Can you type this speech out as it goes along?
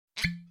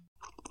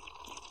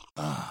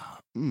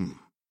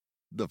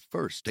The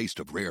first taste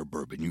of rare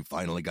bourbon you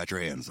finally got your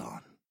hands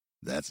on.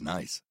 That's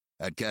nice.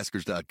 At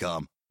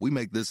Caskers.com, we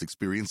make this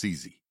experience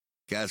easy.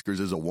 Caskers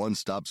is a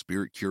one-stop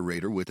spirit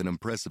curator with an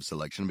impressive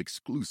selection of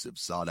exclusive,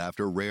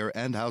 sought-after, rare,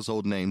 and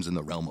household names in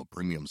the realm of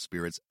premium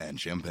spirits and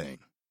champagne.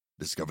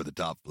 Discover the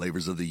top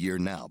flavors of the year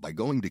now by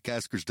going to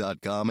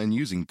Caskers.com and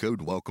using code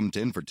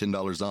WELCOME10 for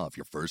 $10 off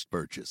your first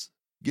purchase.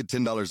 Get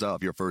 $10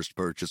 off your first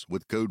purchase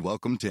with code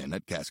WELCOME10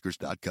 at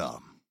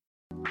Caskers.com.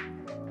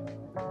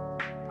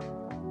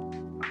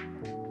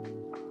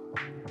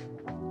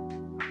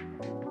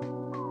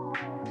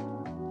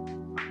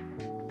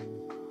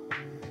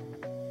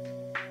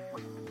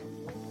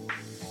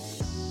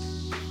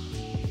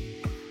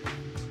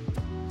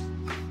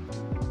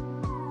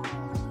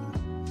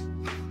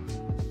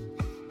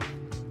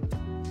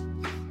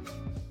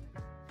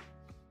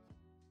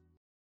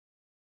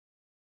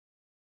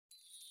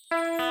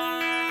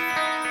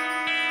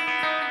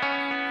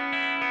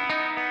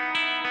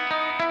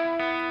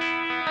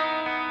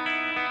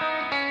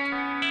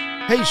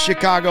 Hey,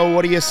 Chicago,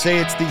 what do you say?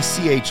 It's the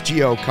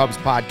CHGO Cubs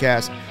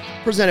podcast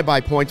presented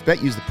by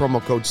PointsBet. Use the promo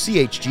code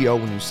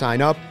CHGO when you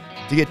sign up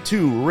to get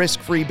 2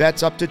 risk-free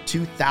bets up to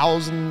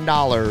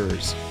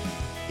 $2,000.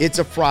 It's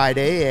a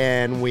Friday,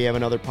 and we have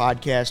another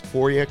podcast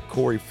for you.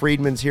 Corey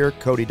Friedman's here,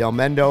 Cody Del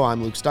Mendo.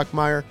 I'm Luke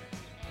Stuckmeyer,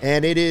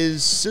 and it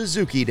is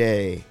Suzuki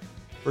Day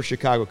for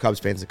Chicago Cubs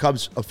fans. The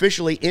Cubs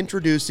officially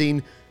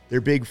introducing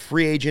their big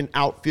free agent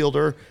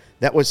outfielder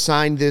that was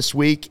signed this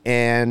week,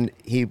 and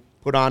he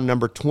put on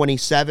number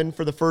 27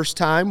 for the first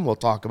time. We'll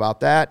talk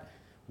about that.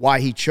 Why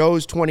he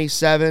chose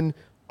 27,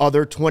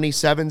 other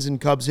 27s in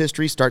Cubs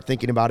history. Start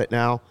thinking about it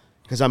now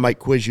because I might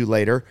quiz you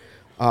later.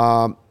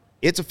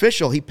 It's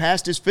official. He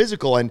passed his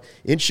physical, and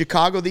in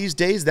Chicago these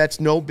days, that's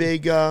no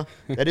big. That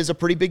is a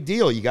pretty big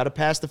deal. You got to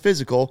pass the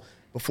physical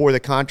before the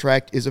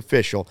contract is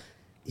official.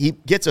 He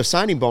gets a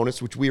signing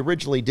bonus, which we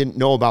originally didn't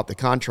know about the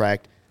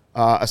contract.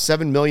 A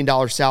 $7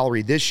 million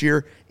salary this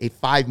year, a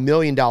 $5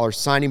 million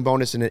signing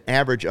bonus, and an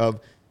average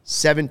of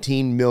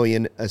 $17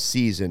 million a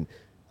season.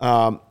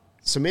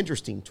 Some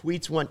interesting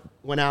tweets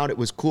went out. It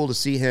was cool to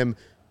see him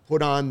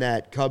put on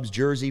that Cubs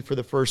jersey for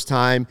the first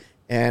time,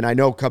 and I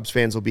know Cubs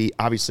fans will be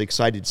obviously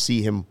excited to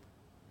see him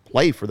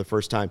play for the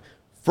first time.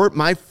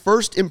 My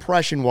first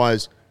impression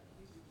was,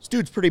 this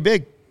dude's pretty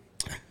big.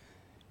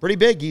 Pretty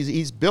big.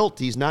 He's built.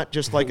 He's not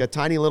just like a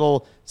tiny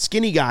little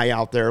skinny guy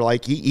out there.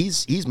 Like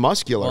he's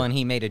muscular. Well, and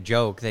he made a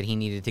joke that he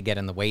needed to get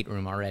in the weight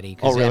room already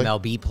because really?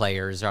 MLB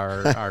players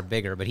are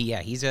bigger. But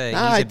he's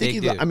a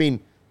big dude. I mean,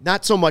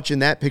 not so much in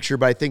that picture,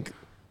 but I think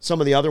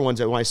some of the other ones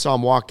that when I saw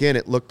him walk in,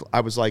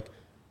 I was like,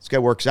 this guy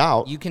works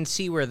out. You can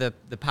see where the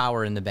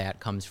power in the bat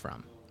comes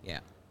from. Yeah.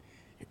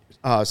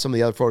 Some of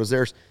the other photos.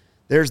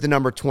 There's the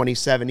number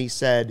 27. He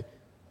said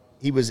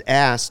he was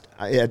asked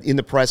in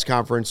the press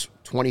conference,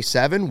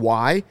 27,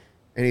 why?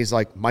 And he's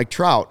like, Mike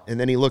Trout. And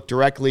then he looked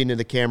directly into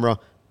the camera,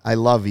 I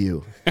love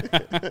you.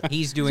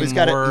 He's doing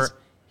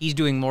he's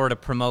doing more to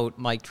promote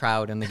Mike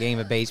Trout in the game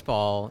of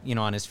baseball,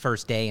 on his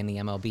first day in the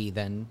MLB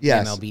than the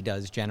MLB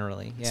does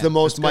generally. Yeah, it's the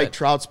most Mike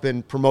Trout's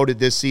been promoted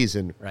this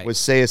season, was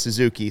Seiya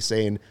Suzuki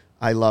saying,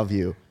 I love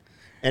you.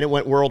 And it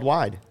went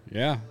worldwide.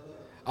 Yeah.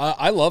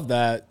 I love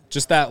that.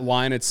 Just that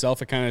line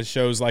itself, it kind of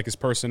shows like his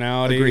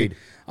personality. Agreed.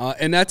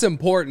 And that's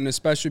important,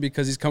 especially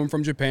because he's coming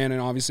from Japan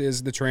and obviously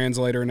is the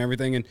translator and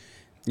everything.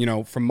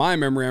 And, from my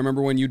memory, I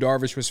remember when Yu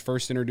Darvish was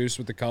first introduced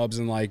with the Cubs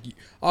and,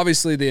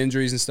 obviously the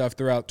injuries and stuff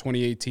throughout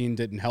 2018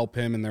 didn't help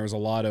him. And there was a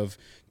lot of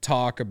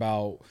talk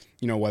about,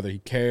 whether he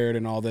cared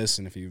and all this.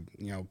 And if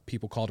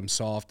people called him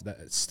soft,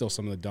 that's still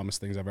some of the dumbest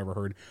things I've ever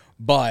heard.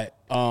 But,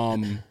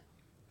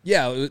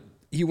 yeah,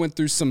 he went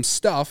through some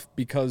stuff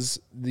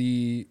because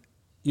he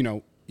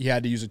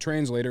had to use a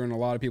translator, and a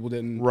lot of people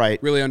didn't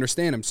really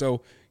understand him.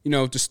 So,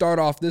 to start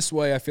off this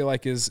way, I feel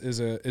like is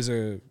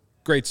a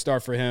great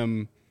start for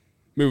him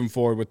moving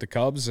forward with the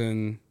Cubs,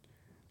 and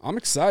I'm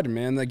excited,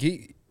 man. Like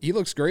he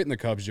looks great in the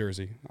Cubs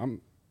jersey.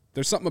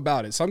 There's something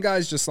about it. Some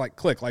guys just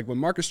click. Like when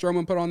Marcus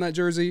Stroman put on that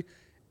jersey,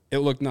 it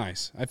looked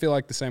nice. I feel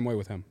like the same way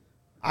with him.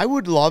 I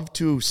would love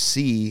to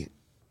see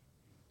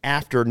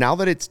now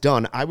that it's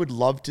done, I would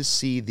love to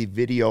see the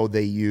video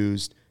they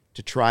used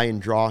to try and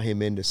draw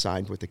him in to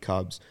sign with the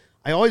Cubs.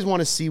 I always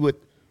want to see what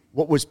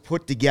was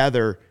put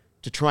together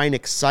to try and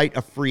excite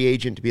a free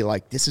agent to be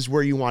like, this is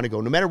where you want to go,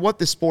 no matter what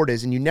the sport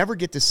is, and you never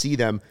get to see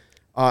them.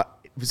 It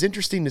was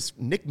interesting.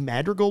 Nick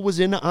Madrigal was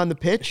in on the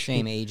pitch.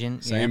 Same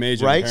agent. Same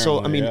agent, right?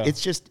 So,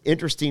 it's just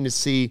interesting to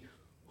see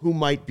who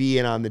might be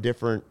in on the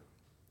different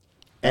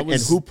and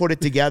who put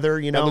it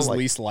together, That was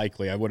least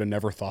likely. I would have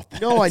never thought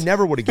that. No, I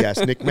never would have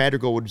guessed. Nick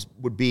Madrigal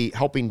would be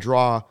helping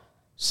draw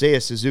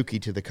Seiya Suzuki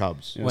to the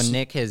Cubs. Yes. When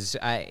Nick has,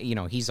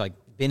 he's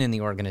been in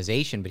the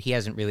organization, but he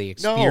hasn't really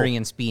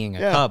experienced being a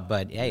Cub.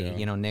 But hey,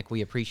 Nick,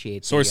 we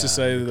appreciate. Sources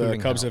say the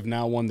Cubs have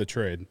now won the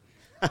trade.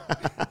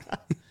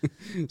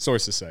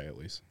 Sources say, at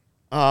least.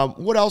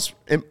 What else?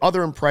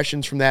 Other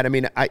impressions from that? I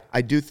mean,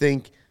 I do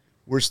think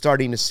we're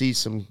starting to see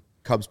some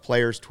Cubs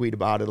players tweet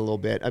about it a little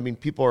bit. I mean,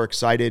 people are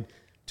excited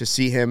to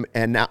see him,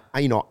 and now,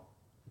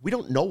 we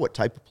don't know what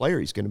type of player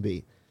he's going to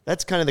be.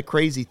 That's kind of the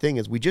crazy thing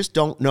is we just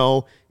don't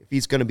know if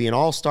he's going to be an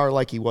all-star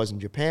like he was in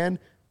Japan.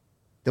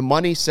 The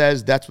money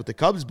says that's what the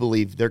Cubs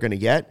believe they're going to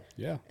get.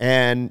 Yeah.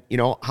 And,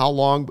 how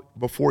long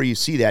before you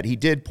see that? He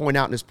did point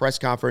out in his press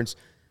conference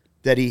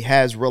that he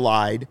has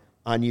relied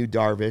on you,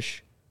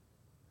 Darvish,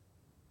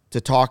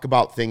 to talk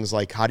about things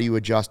like how do you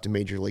adjust to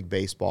Major League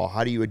Baseball?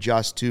 How do you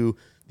adjust to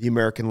the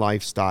American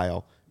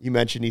lifestyle? You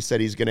mentioned he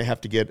said he's going to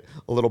have to get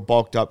a little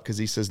bulked up because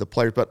he says the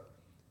players, but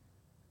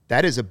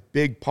that is a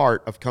big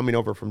part of coming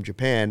over from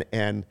Japan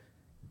and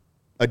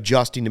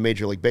adjusting to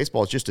Major League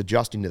Baseball. It's just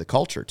adjusting to the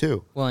culture,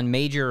 too. Well, and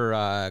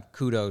major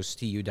kudos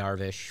to you,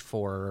 Darvish,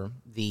 for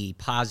the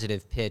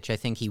positive pitch. I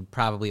think he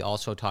probably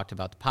also talked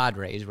about the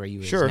Padres, where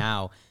you is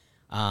now.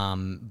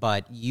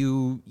 But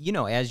you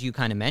know, as you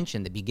kind of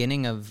mentioned, the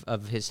beginning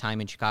of his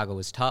time in Chicago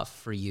was tough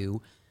for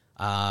you.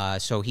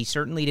 So he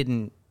certainly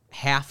didn't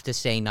have to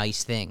say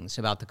nice things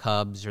about the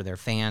Cubs or their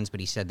fans, but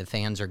he said the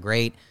fans are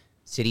great,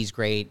 city's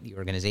great, the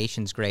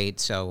organization's great.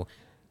 So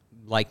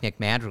like Nick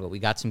Madrigal, we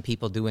got some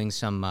people doing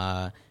some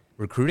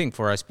recruiting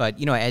for us.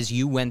 But, as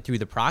you went through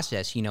the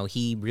process,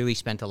 he really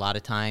spent a lot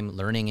of time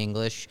learning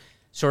English,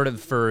 sort of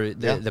for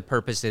the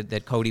purpose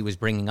that Cody was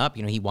bringing up.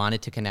 He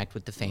wanted to connect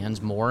with the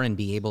fans more and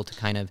be able to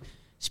kind of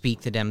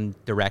speak to them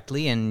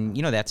directly. And,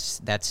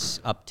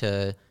 that's up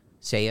to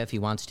Seiya if he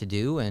wants to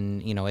do.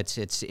 And,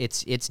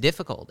 it's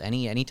difficult.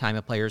 Anytime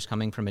a player is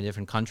coming from a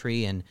different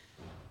country and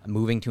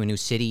moving to a new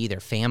city, their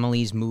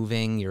family's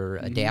moving, you're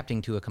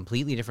adapting to a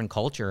completely different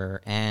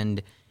culture.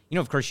 And,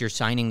 of course, you're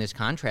signing this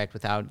contract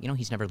without,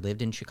 he's never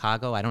lived in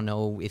Chicago. I don't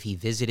know if he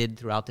visited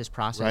throughout this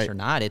process or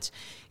not.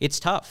 It's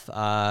tough.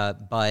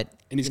 But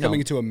and he's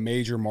coming into a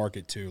major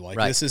market too. Like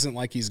this isn't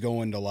like he's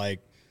going to like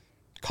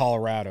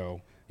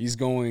Colorado. He's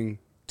going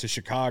to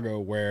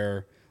Chicago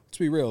where, let's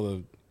be real,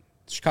 the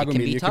Chicago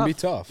media can be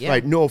tough. Yeah.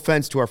 Right. No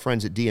offense to our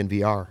friends at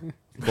DNVR.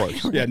 Of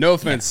course. Yeah, no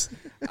offense.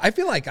 I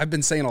feel like I've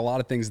been saying a lot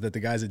of things that the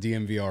guys at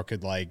DNVR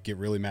could get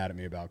really mad at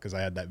me about because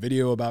I had that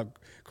video about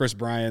Chris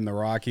Bryant, the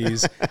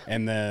Rockies,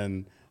 and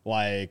then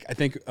I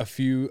think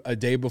a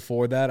day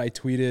before that I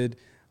tweeted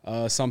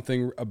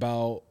something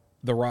about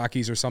the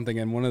Rockies or something,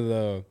 and one of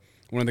the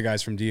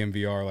guys from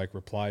DNVR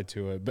replied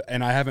to it,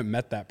 and I haven't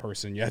met that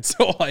person yet.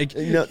 So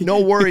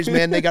no worries,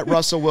 man. They got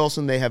Russell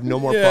Wilson. They have no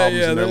more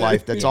problems in their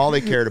life. That's all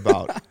they cared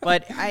about.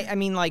 But I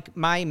mean,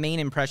 my main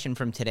impression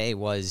from today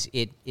was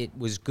it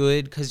was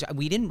good because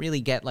we didn't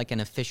really get an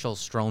official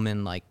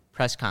Stroman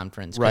press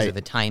conference because of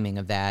the timing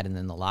of that and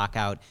then the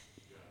lockout.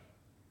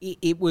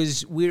 It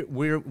was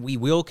we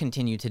will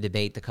continue to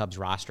debate the Cubs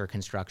roster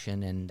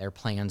construction and their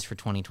plans for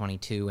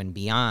 2022 and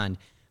beyond.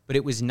 But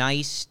it was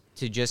nice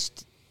to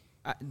just.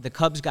 The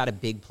Cubs got a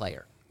big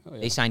player. Oh,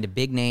 yeah. They signed a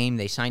big name.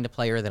 They signed a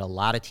player that a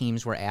lot of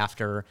teams were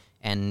after,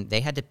 and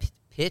they had to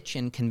pitch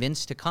and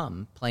convince to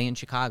come play in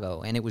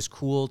Chicago. And it was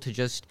cool to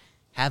just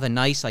have a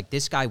nice,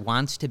 this guy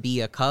wants to be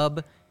a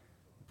Cub,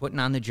 putting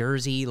on the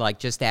jersey,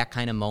 just that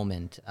kind of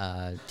moment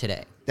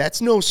today.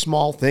 That's no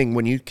small thing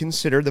when you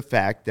consider the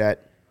fact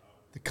that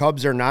the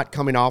Cubs are not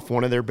coming off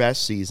one of their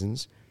best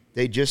seasons.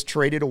 They just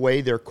traded away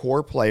their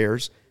core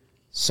players.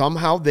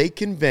 Somehow they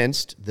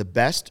convinced the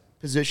best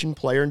position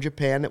player in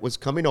Japan that was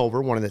coming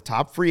over, one of the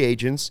top free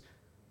agents,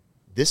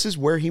 this is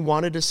where he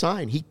wanted to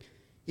sign. He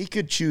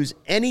could choose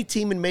any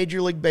team in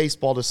Major League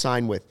Baseball to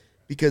sign with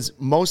because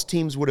most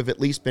teams would have at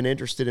least been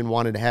interested and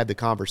wanted to have the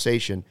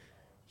conversation.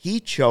 He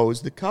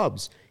chose the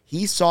Cubs.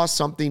 He saw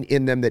something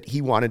in them that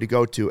he wanted to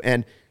go to.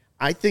 And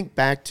I think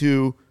back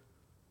to,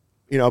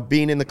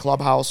 being in the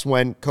clubhouse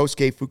when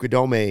Kosuke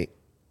Fukudome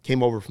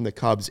came over from the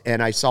Cubs,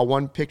 and I saw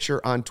one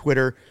picture on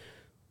Twitter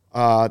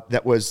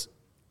that was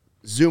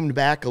zoomed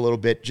back a little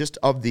bit just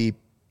of the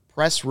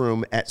press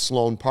room at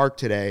Sloan Park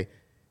today,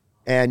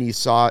 and you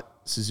saw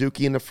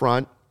Suzuki in the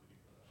front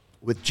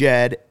with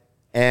Jed,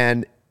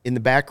 and in the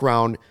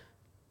background,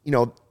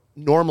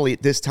 normally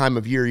at this time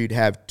of year you'd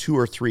have 2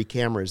 or 3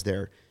 cameras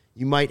there.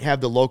 You might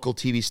have the local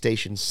TV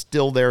station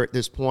still there at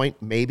this point,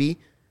 maybe.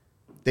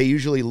 They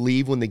usually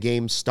leave when the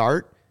games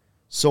start,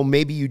 so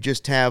maybe you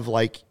just have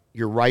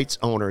your rights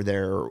owner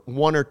there, or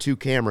 1 or 2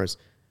 cameras.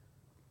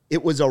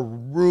 It was a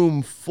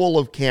room full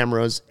of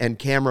cameras and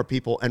camera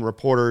people and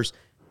reporters,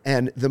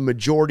 and the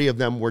majority of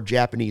them were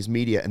Japanese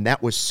media. And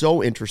that was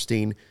so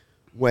interesting.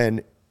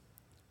 When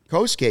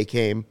Kosuke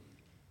came,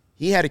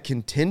 he had a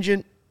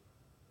contingent,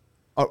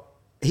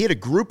 he had a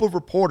group of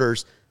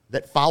reporters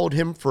that followed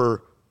him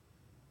for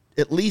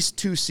at least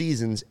 2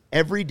 seasons.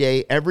 Every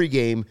day, every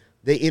game,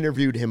 they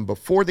interviewed him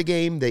before the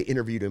game. They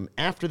interviewed him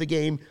after the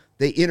game.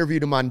 They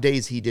interviewed him on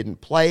days he didn't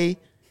play.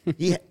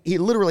 He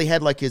literally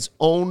had his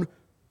own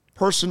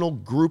personal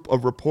group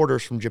of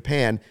reporters from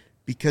Japan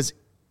because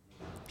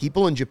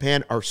people in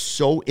Japan are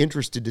so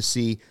interested to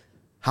see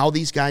how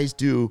these guys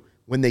do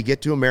when they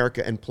get to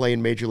America and play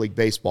in Major League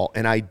Baseball.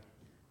 And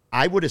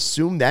I would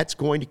assume that's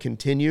going to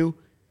continue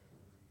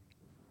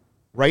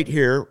right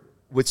here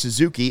with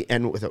Suzuki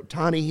and with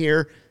Ohtani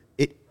here.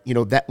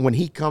 That when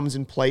he comes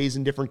and plays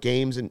in different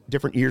games and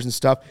different years and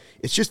stuff,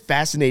 it's just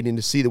fascinating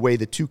to see the way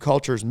the two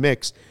cultures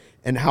mix.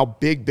 and how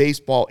big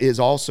baseball is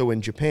also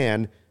in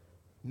Japan,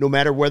 no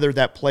matter whether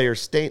that player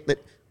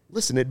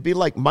listen, it'd be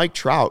like Mike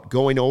Trout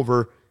going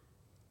over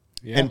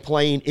and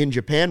playing in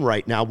Japan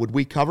right now. Would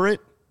we cover it?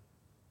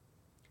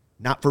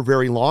 Not for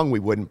very long, we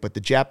wouldn't, but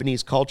the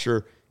Japanese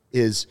culture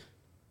is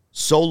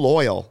so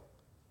loyal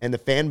and the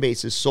fan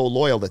base is so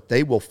loyal that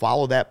they will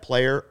follow that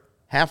player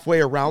halfway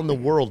around the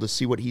world to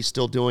see what he's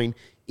still doing,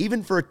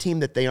 even for a team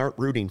that they aren't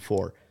rooting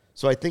for.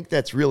 So I think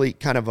that's really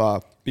kind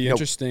of be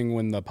interesting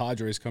when the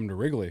Padres come to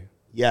Wrigley.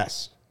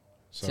 Yes.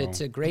 So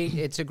it's a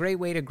great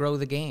way to grow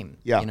the game,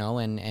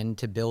 and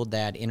to build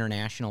that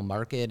international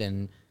market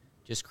and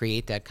just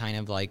create that kind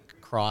of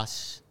like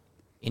cross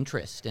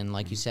interest. And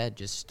like you said,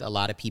 just a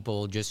lot of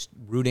people just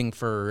rooting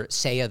for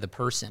Seiya the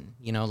person.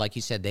 Like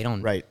you said,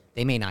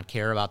 they may not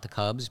care about the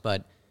Cubs,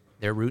 but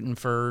they're rooting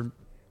for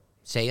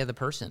Seiya the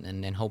person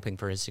and hoping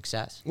for his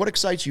success. What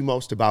excites you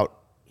most about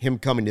him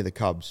coming to the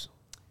Cubs?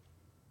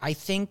 I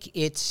think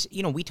it's,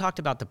 we talked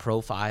about the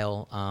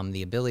profile,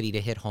 the ability to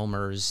hit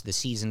homers, the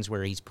seasons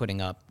where he's putting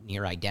up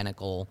near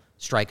identical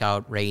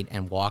strikeout rate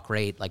and walk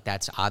rate. Like,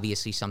 that's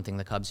obviously something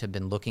the Cubs have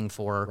been looking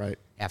for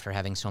after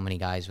having so many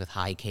guys with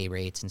high K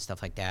rates and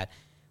stuff like that.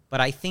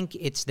 But I think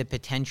it's the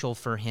potential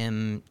for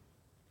him.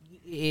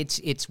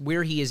 It's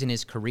where he is in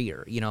his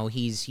career.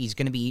 He's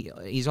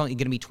only going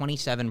to be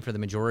 27 for the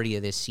majority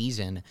of this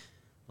season.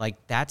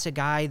 Like, that's a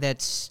guy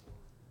that's,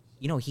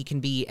 he can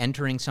be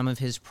entering some of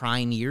his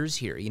prime years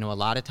here. A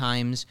lot of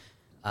times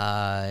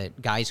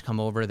guys come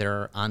over,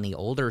 they're on the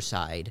older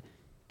side,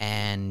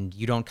 and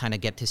you don't kind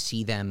of get to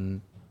see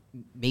them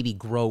maybe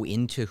grow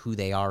into who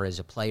they are as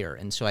a player.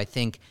 And so I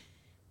think,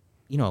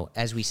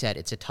 as we said,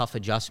 it's a tough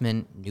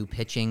adjustment, new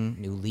pitching,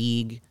 new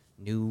league,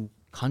 new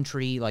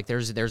country. Like,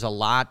 there's a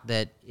lot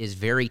that is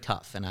very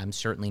tough, and I'm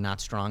certainly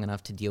not strong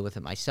enough to deal with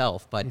it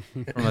myself. But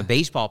from a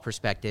baseball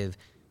perspective,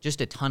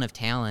 just a ton of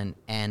talent,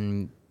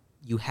 and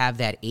you have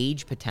that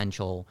age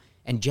potential.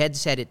 And Jed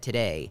said it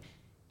today,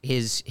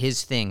 his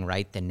thing,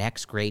 right? The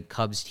next great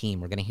Cubs team.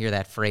 We're going to hear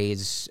that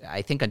phrase,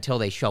 I think, until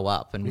they show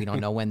up, and we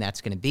don't know when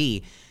that's going to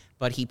be.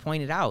 But he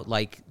pointed out,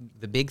 like,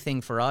 the big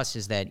thing for us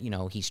is that,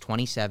 he's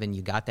 27,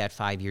 you got that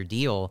 5-year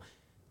deal,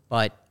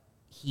 but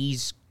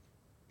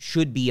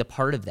should be a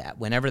part of that.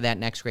 Whenever that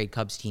next great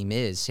Cubs team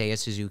is, Seiya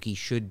Suzuki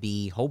should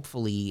be,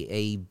 hopefully,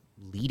 a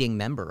leading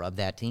member of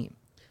that team.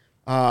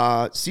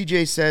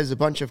 CJ says a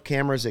bunch of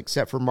cameras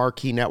except for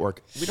Marquee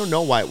Network. We don't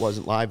know why it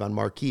wasn't live on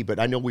Marquee, but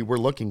I know we were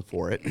looking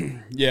for it.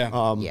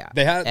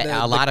 They had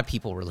a lot of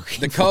people were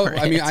looking for it.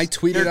 I mean, I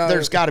tweeted out.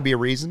 There's got to be a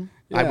reason,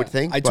 I would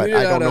think, but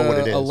I don't know what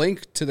it is. A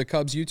link to the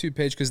Cubs YouTube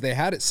page because they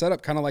had it set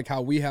up kind of like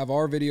how we have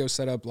our video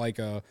set up, like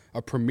a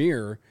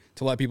premiere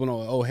to let people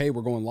know, oh, hey,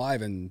 we're going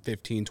live in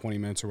 15, 20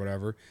 minutes or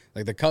whatever.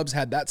 Like, the Cubs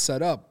had that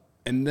set up,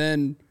 and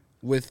then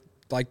with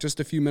like just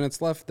a few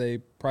minutes left, they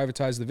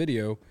privatized the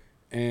video.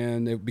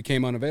 And it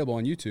became unavailable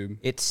on YouTube.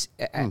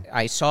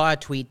 I saw a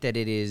tweet that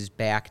it is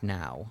back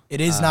now. It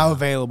is now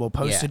available.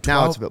 Posted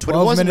 12, now it's available. But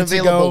it wasn't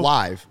available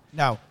live.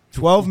 No,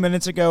 12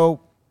 minutes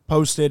ago,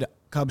 posted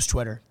Cubs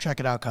Twitter. Check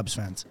it out, Cubs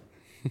fans.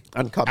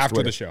 On Cubs After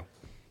Twitter. the show.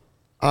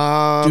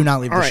 Do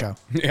not leave the show.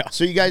 Yeah.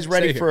 So you guys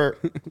ready for,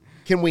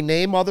 can we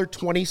name other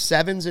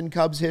 27s in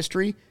Cubs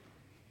history?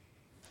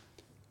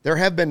 There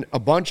have been a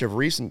bunch of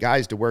recent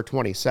guys to wear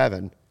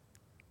 27.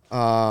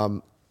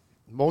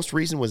 Most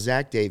recent was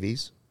Zach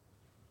Davies.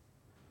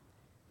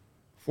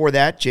 For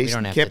that,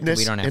 Jason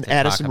Kipnis and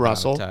Addison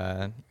Russell.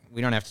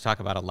 We don't have to talk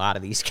about a lot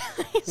of these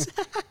guys.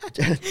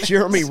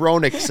 Jeremy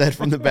Roenick said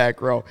from the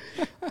back row.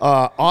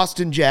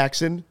 Austin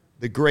Jackson,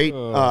 the great,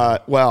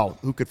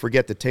 who could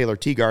forget the Taylor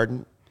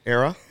Teagarden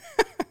era?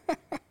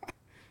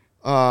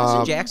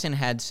 Austin Jackson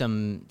had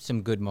some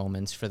good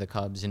moments for the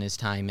Cubs in his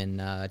time in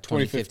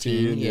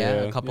 2015. Yeah,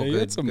 a couple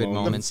good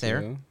moments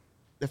there. Yeah.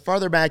 The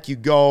farther back you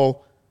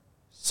go,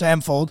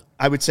 Sam Fold.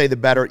 I would say the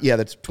better. Yeah,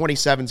 the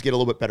 27s get a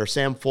little bit better.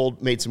 Sam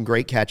Fold made some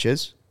great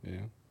catches.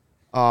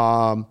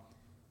 Yeah.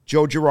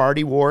 Joe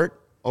Girardi wore it,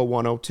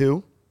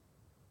 01-02.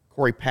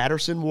 Corey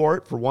Patterson wore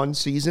it for one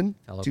season,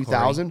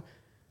 2000. Corey.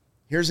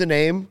 Here's a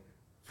name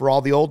for all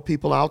the old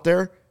people out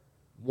there.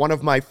 One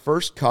of my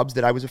first Cubs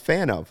that I was a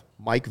fan of,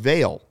 Mike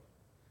Vail,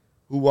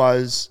 who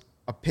was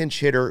a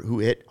pinch hitter who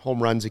hit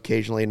home runs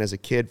occasionally. And as a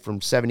kid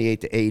from 78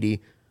 to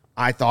 80,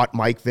 I thought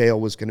Mike Vail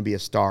was going to be a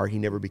star. He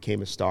never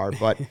became a star,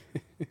 but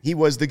he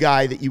was the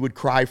guy that you would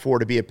cry for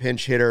to be a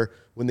pinch hitter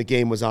when the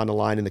game was on the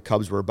line and the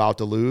Cubs were about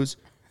to lose.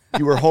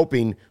 You were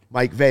hoping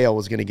Mike Vail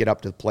was going to get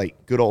up to the plate.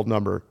 Good old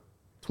number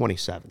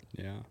 27.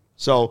 Yeah.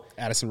 So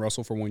Addison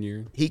Russell for 1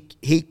 year.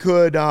 He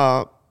could,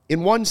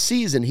 in one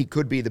season, he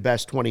could be the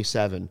best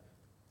 27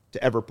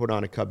 to ever put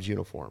on a Cubs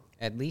uniform.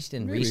 At least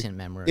in recent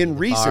memory. In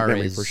recent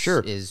memory, for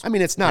sure. I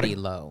mean, it's not pretty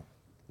low.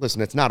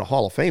 Listen, it's not a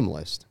Hall of Fame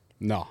list.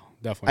 No.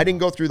 Definitely. I didn't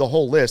go through the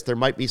whole list. There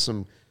might be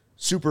some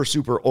super,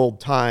 super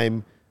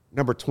old-time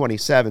number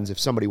 27s if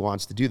somebody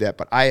wants to do that,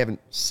 but I haven't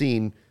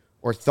seen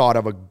or thought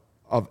of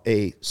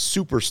a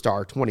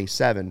superstar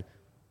 27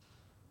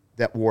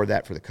 that wore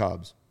that for the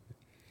Cubs.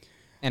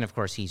 And, of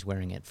course, he's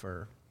wearing it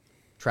for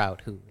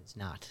Trout, who is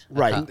not.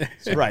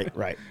 Right,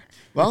 right.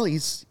 Well,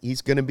 he's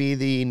going to be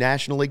the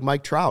National League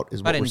Mike Trout,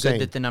 is what we're saying. But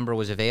good that the number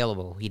was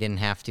available. He didn't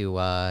have to,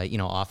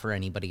 offer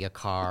anybody a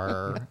car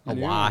or a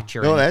watch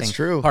or anything. That's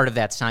true. Part of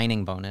that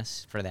signing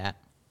bonus for that.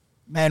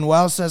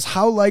 Manuel says,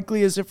 how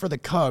likely is it for the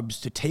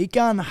Cubs to take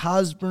on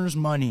Hosmer's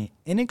money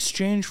in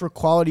exchange for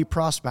quality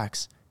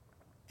prospects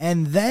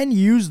and then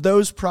use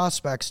those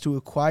prospects to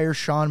acquire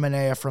Sean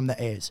Manaea from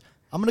the A's?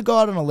 I'm going to go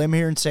out on a limb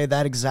here and say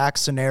that exact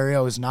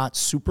scenario is not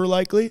super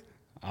likely.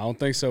 I don't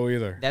think so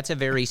either. That's a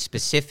very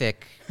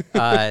specific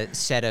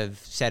set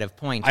of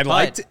points.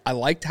 I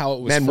liked how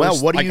it was. Manuel,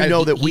 what do you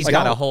know that we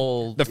got a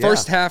whole? The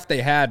first half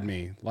they had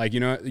me, like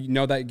you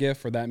know that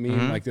gif or that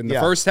meme. Like in the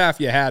first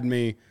half you had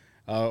me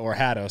or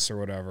had us or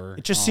whatever.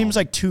 It just seems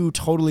like two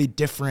totally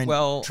different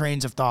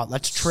trains of thought.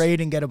 Let's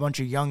trade and get a bunch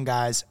of young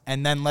guys,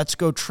 and then let's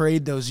go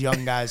trade those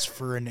young guys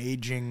for an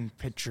aging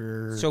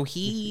pitcher. So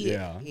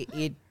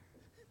the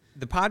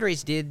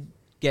Padres did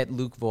get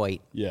Luke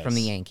Voit from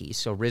the Yankees.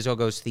 So Rizzo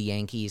goes to the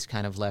Yankees,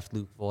 kind of left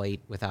Luke Voit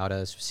without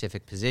a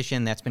specific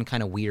position. That's been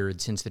kind of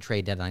weird since the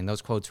trade deadline.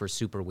 Those quotes were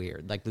super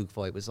weird. Like Luke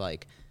Voit was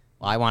like,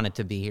 well, I wanted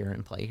to be here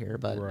and play here,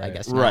 but I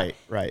guess not.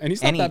 Right. And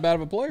he's not that bad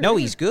of a player. No,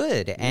 he's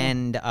good. Yeah.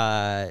 And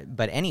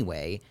but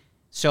anyway,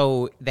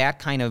 so that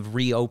kind of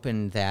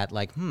reopened that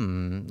like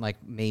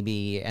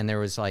maybe, and there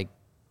was like,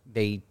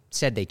 they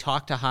said they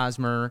talked to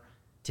Hosmer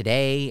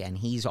today, and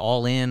he's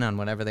all in on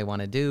whatever they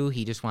want to do.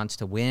 He just wants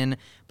to win,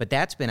 but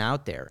that's been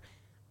out there.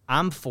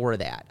 I'm for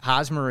that.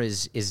 Hosmer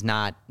is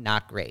not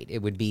great.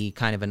 It would be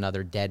kind of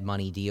another dead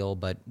money deal,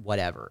 but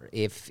whatever.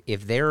 If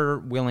they're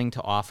willing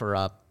to offer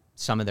up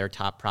some of their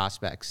top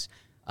prospects,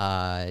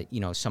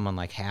 someone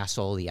like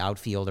Hassel, the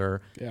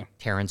outfielder,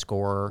 Terrence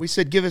Gore. We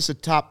said give us a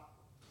top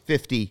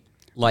 50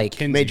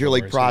 like Major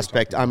League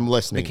prospect. I'm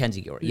listening.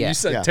 Mackenzie Gore. Yeah. You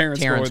said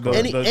Terrence Gore.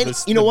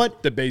 You know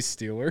what? The base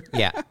stealer.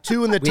 Yeah.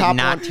 Two in the top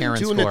not one. Terrence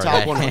Two in Gore. the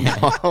top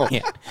 100.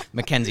 Yeah.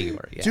 Mackenzie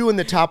Gore. Yeah. Two in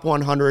the top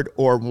 100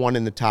 or one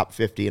in the top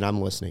 50, and I'm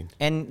listening.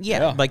 And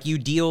like you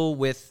deal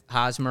with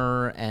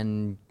Hosmer,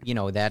 and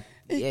that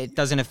it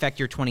doesn't affect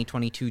your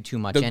 2022 too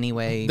much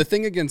anyway. The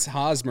thing against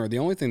Hosmer, the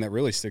only thing that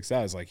really sticks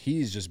out is like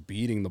he's just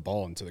beating the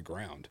ball into the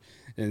ground,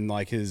 and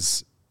like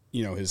his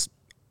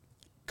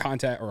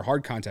contact or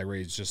hard contact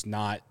rate is just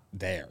not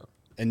there.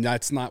 And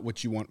that's not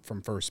what you want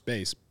from first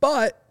base.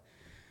 But,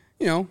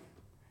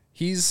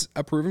 he's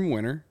a proven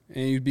winner, and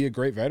he'd be a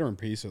great veteran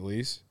piece at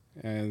least.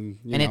 And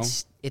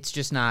it's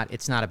just not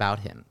about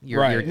him.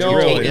 You're right.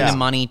 taking the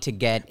money to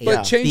get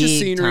a change of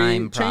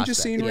scenery. Change of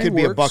scenery. It could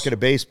be a bucket of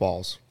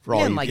baseballs for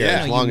all you care,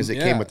 as long as it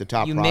came with the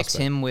top you prospect. mix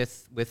him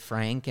with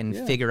Frank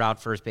and figure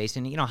out first base,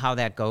 and how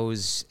that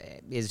goes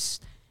is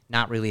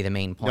not really the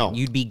main point. No.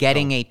 You'd be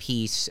getting a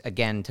piece,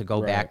 again, to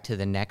go back to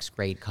the next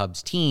great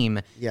Cubs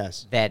team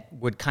that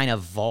would kind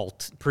of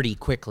vault pretty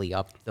quickly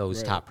up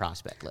those top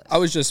prospect lists. I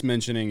was just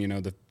mentioning,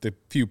 the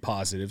few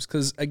positives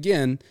because,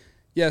 again,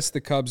 yes,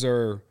 the Cubs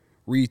are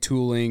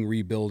retooling,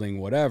 rebuilding,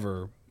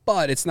 whatever,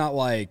 but it's not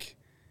like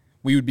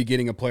we would be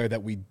getting a player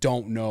that we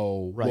don't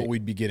know what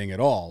we'd be getting at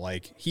all.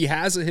 Like, he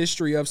has a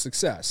history of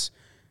success.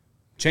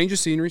 Change of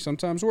scenery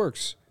sometimes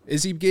works.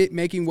 Is he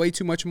making way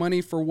too much money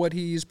for what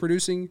he's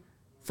producing?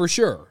 For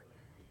sure.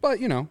 But,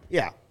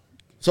 Yeah.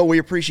 So we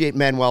appreciate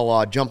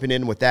Manuel jumping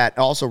in with that.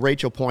 Also,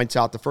 Rachel points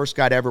out the first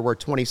guy to ever wear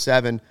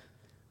 27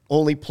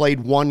 only played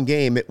one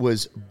game. It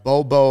was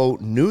Bobo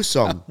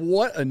Newsome.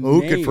 What a name.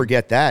 Who could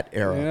forget that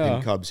era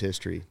in Cubs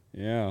history?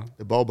 Yeah.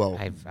 The Bobo.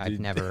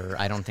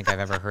 I don't think I've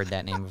ever heard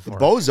that name before.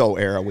 The Bozo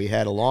era we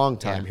had a long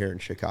time here in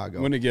Chicago.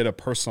 I'm going to get a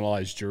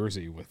personalized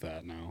jersey with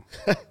that now.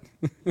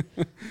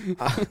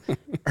 All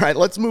right,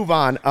 let's move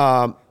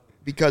on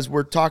because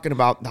we're talking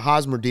about the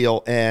Hosmer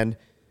deal, and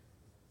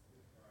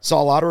saw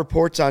a lot of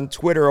reports on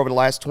Twitter over the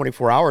last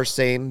 24 hours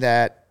saying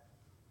that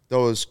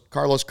those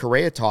Carlos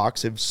Correa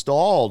talks have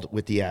stalled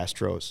with the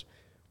Astros,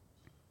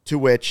 to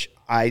which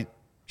I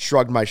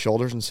shrugged my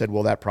shoulders and said,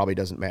 well, that probably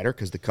doesn't matter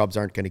because the Cubs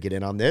aren't going to get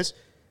in on this.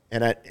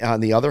 And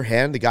on the other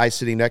hand, the guy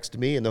sitting next to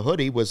me in the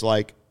hoodie was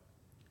like,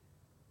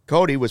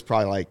 Cody was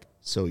probably like,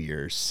 so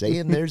you're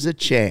saying there's a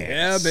chance?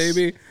 Yeah,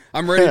 baby.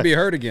 I'm ready to be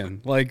heard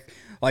again. Like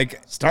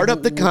start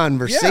up the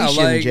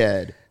conversation,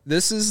 Jed.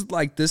 This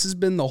has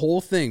been the whole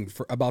thing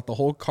about the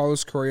whole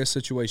Carlos Correa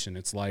situation.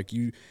 It's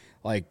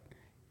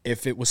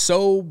if it was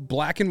so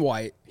black and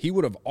white, he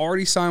would have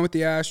already signed with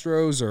the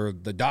Astros or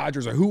the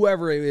Dodgers or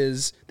whoever it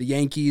is, the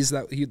Yankees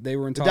that they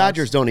were in talks. The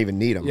Dodgers don't even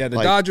need him. Yeah,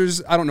 the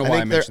Dodgers. I don't know why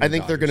I mentioned. I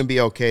think they're going to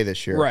be okay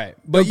this year. Right,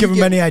 but don't give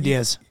them any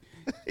ideas.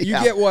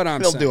 You get what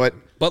I'm saying. They'll do it.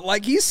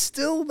 But he's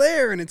still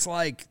there, and it's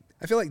like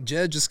I feel like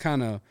Jed just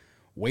kind of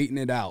waiting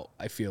it out.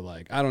 I feel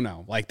like I don't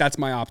know. That's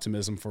my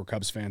optimism for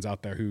Cubs fans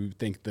out there who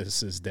think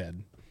this is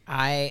dead.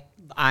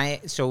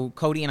 So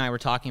Cody and I were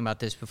talking about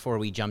this before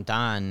we jumped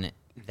on,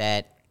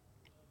 that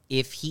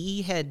if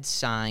he had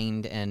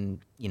signed a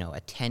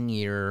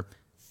 10-year,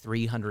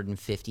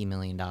 $350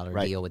 million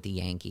deal with the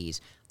Yankees,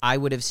 I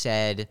would have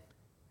said,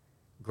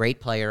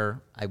 great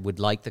player. I would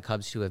like the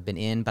Cubs to have been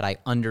in, but I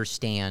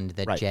understand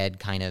that Jed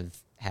kind of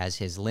has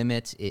his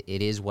limits.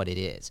 It is what it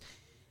is.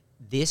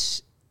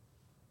 This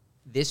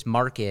this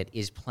market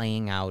is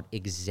playing out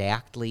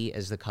exactly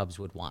as the Cubs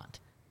would want,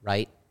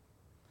 right?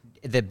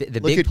 The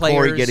Look big at players.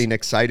 Corey getting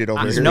excited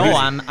over here. No,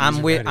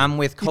 I'm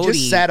with Cody. He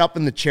just sat up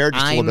in the chair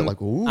just a little bit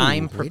like, ooh,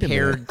 I'm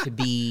prepared to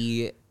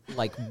be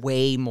like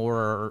way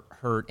more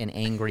hurt and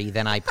angry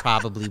than I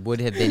probably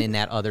would have been in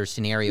that other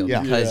scenario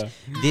because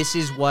this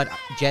is what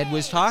Jed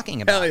was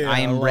talking about. Yeah, I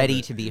am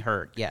ready to be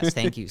hurt. Yes,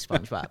 thank you,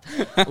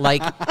 SpongeBob.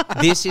 Like,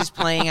 this is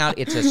playing out.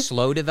 It's a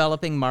slow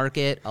developing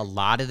market. A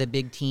lot of the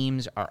big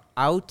teams are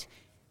out,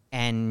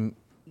 and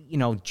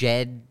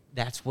Jed,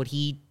 that's what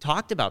he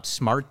talked about.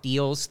 Smart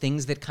deals,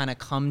 things that kind of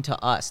come to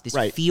us. This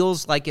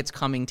feels like it's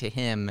coming to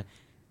him,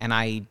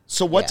 and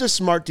So what's a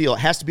smart deal? It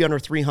has to be under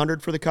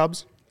 300 for the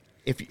Cubs?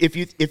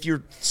 If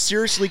you're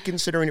seriously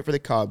considering it for the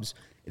Cubs,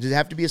 does it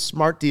have to be a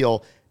smart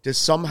deal? Does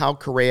somehow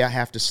Correa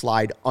have to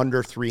slide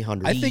under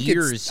 300? I think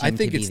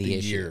it's the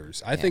issue.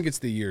 years. I think it's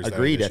the years.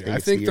 Agreed. I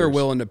think they're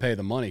willing to pay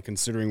the money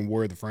considering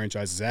where the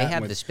franchise is at. They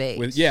have the space.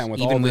 With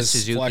Even all with this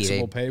Suzuki,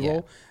 flexible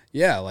payroll.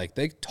 Yeah, like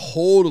they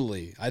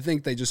totally. I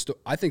think they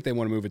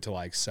want to move it to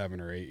like 7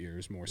 or 8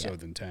 years more so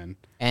than 10.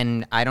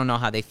 And I don't know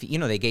how they.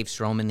 They gave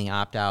Stroman the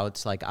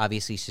opt-outs. Like,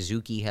 obviously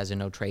Suzuki has a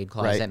no trade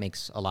clause. That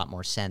makes a lot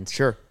more sense.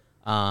 Sure.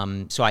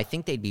 So I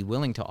think they'd be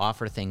willing to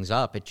offer things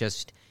up. It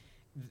just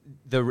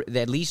the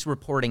at least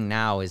reporting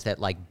now is that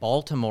like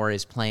Baltimore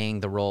is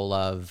playing the role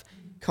of,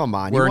 come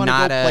on, we're you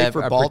not go play a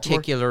for Baltimore?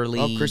 particularly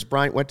Well, Chris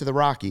Bryant went to the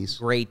Rockies.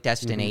 Great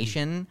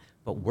destination,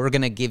 but we're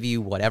going to give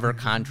you whatever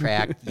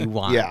contract you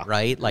want,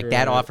 right? Like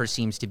that offer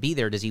seems to be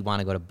there. Does he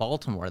want to go to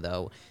Baltimore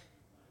though?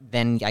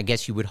 Then I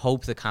guess you would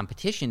hope the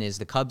competition is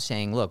the Cubs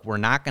saying, look, we're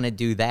not going to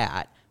do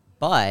that,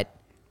 but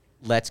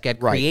let's get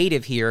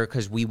creative here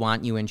because we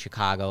want you in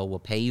Chicago. We'll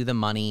pay you the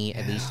money,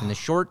 at least in the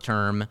short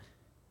term.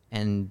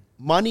 And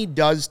money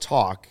does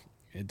talk.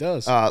 It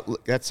does.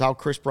 That's how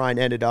Chris Bryant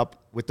ended up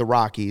with the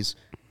Rockies.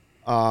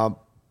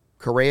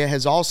 Correa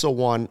has also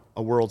won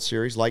a World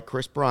Series like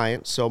Chris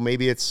Bryant, so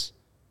maybe it's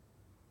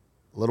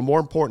a little more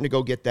important to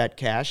go get that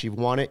cash. You've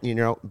won it,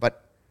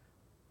 but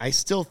I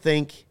still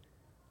think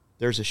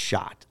there's a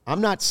shot. I'm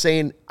not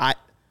saying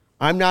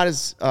I'm not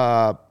as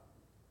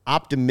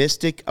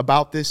optimistic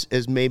about this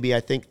as maybe I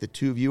think the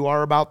two of you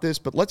are about this,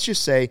 but let's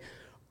just say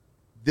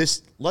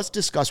this. Let's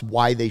discuss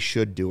why they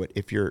should do it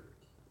if you're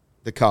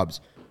the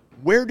Cubs.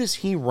 Where does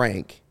he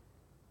rank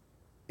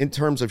in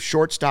terms of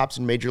shortstops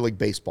in Major League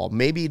Baseball?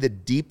 Maybe the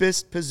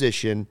deepest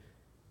position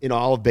in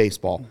all of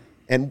baseball.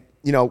 And,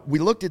 we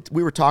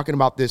were talking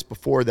about this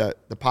before the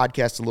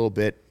podcast a little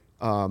bit,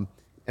 and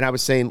I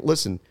was saying,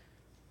 listen,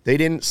 they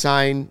didn't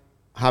sign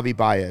Javi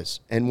Baez.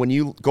 And when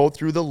you go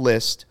through the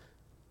list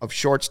of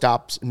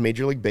shortstops in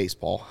Major League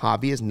Baseball,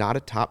 Javi is not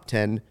a top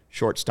 10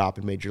 shortstop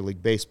in Major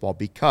League Baseball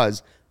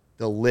because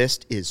the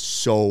list is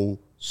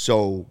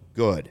so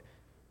good.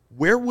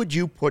 Where would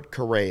you put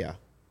Correa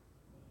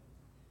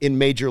in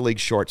Major League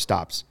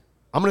shortstops?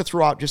 I'm going to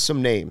throw out just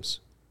some names.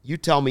 You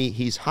tell me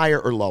he's higher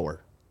or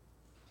lower.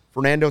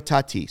 Fernando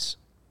Tatis.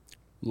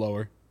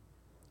 Lower.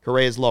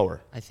 Correa's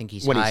lower. I think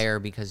he's higher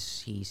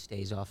because he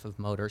stays off of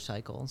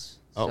motorcycles.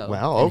 Oh,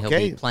 well, okay.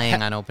 He'll be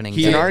playing on opening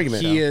He's day. an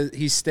argument.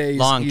 He stays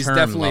long he's term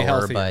definitely lower,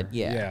 healthier. but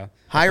yeah.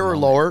 Higher or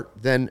lower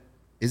than,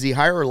 is he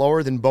higher or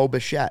lower than Bo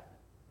Bichette?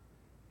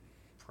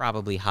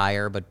 Probably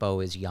higher, but Bo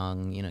is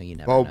young. You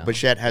never Bo know.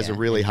 Bichette has a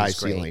really and high he's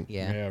great. ceiling.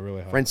 Yeah.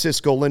 Really high.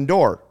 Francisco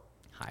Lindor.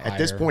 Higher. At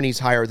this point, he's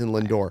higher than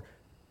Lindor.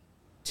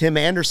 Tim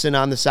Anderson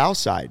on the south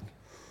side.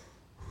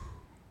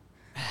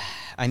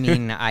 I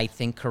mean, I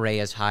think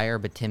Correa's higher,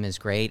 but Tim is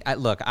great.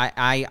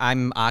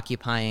 I'm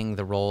occupying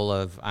the role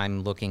of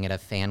I'm looking at a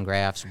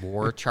Fangraphs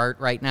WAR chart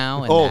right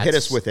now. And hit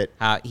us with it.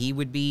 He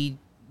would be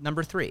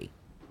number 3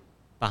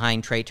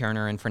 behind Trey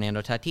Turner and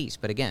Fernando Tatis.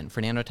 But again,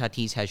 Fernando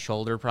Tatis has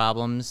shoulder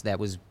problems that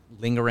was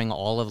lingering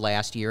all of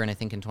last year, and I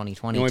think in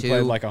 2022. He only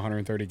played like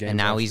 130 games. And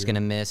now he's going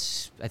to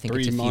miss, I think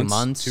it's a few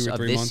months of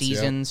this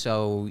season. Yeah.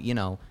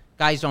 So,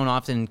 guys don't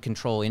often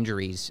control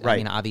injuries. Right. I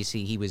mean,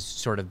 obviously he was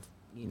sort of,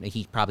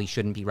 he probably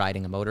shouldn't be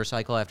riding a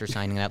motorcycle after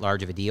signing that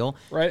large of a deal.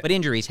 Right. But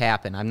injuries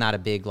happen. I'm not a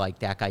big,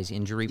 that guy's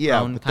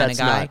injury-prone kind of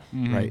guy.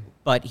 Right.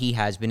 But he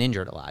has been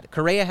injured a lot.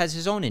 Correa has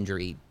his own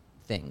injury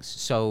things.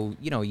 So,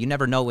 you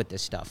never know with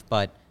this stuff.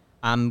 But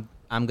I'm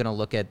going to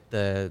look at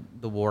the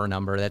WAR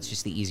number. That's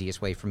just the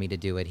easiest way for me to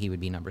do it. He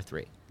would be number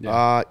 3.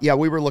 Yeah,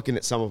 we were looking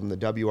at some of them, the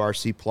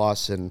WRC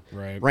Plus, and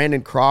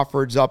Brandon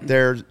Crawford's up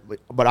there,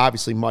 but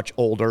obviously much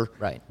older.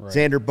 Right.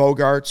 Xander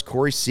Bogaerts,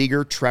 Corey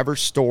Seager, Trevor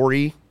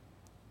Story.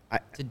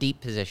 It's a deep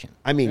position.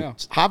 I mean,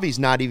 Javi's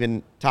not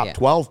even top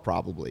 12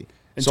 probably.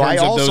 In terms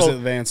of those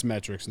advanced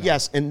metrics now.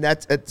 Yes, and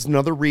that's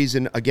another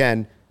reason,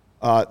 again,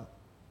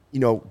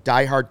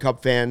 diehard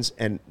Cub fans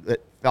and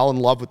that fell in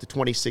love with the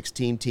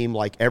 2016 team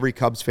like every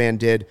Cubs fan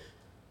did.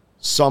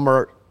 Some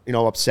are,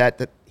 upset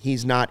that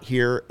he's not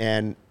here,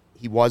 and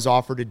he was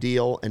offered a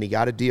deal, and he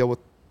got a deal with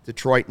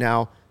Detroit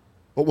now.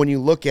 But when you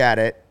look at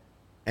it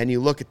and you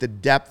look at the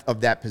depth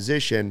of that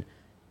position,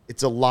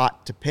 it's a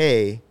lot to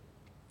pay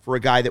for a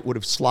guy that would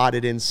have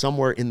slotted in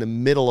somewhere in the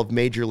middle of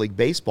Major League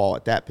Baseball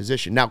at that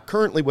position. Now,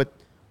 currently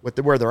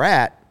where they're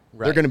at,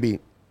 they're going to be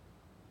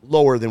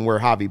lower than where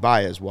Javi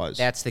Baez was.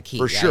 That's the key.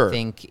 For sure. I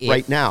think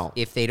right now.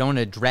 If they don't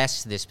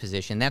address this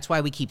position, that's why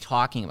we keep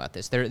talking about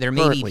this. There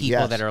may be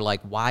people that are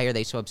like, why are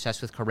they so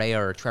obsessed with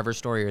Correa or Trevor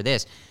Story or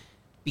this?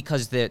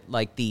 Because the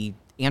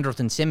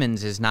Andrelton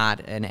Simmons is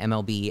not an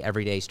MLB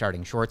everyday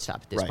starting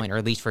shortstop at this point, or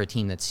at least for a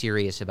team that's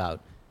serious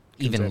about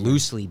even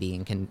loosely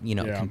being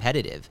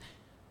competitive.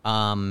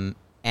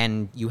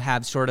 And you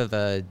have sort of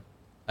a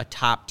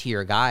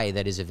top-tier guy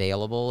that is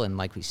available, and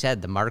like we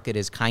said, the market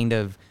is kind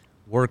of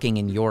working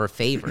in your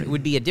favor. It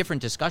would be a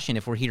different discussion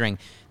if we're hearing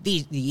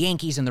the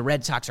Yankees and the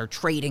Red Sox are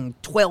trading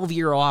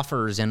 12-year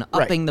offers and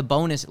upping the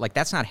bonus. Like,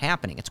 that's not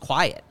happening. It's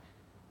quiet.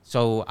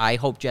 So I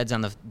hope Jed's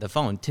on the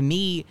phone. To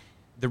me,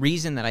 the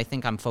reason that I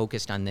think I'm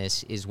focused on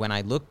this is when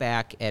I look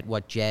back at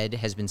what Jed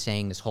has been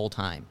saying this whole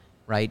time,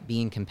 right?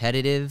 Being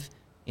competitive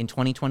in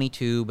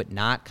 2022, but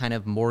not kind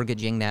of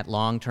mortgaging that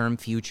long-term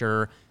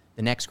future.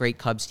 The next great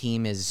Cubs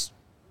team is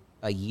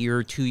a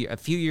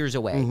few years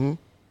away. Mm-hmm.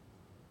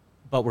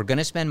 But we're going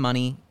to spend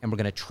money, and we're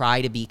going to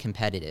try to be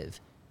competitive.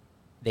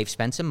 They've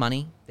spent some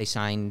money. They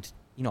signed,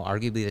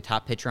 arguably the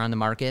top pitcher on the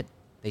market.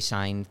 They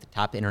signed the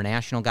top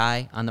international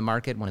guy on the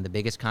market, one of the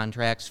biggest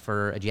contracts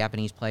for a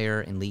Japanese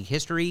player in league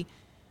history.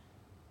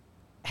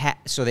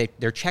 So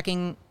they're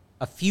checking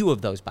a few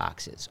of those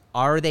boxes.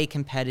 Are they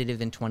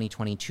competitive in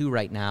 2022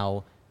 right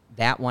now?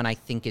 That one I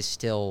think is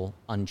still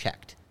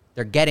unchecked.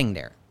 They're getting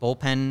there.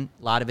 Bullpen,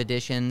 a lot of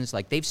additions.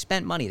 Like, they've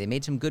spent money. They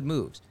made some good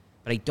moves.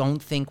 But I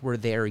don't think we're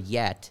there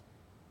yet.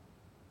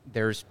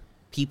 There's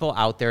people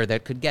out there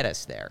that could get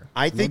us there.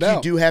 I think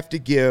you do have to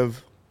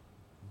give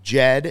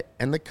Jed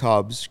and the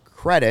Cubs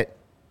credit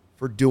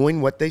for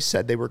doing what they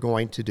said they were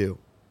going to do.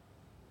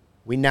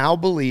 We now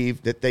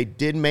believe that they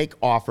did make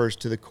offers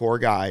to the core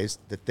guys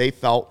that they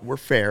felt were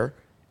fair,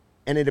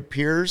 and it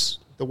appears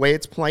the way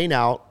it's playing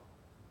out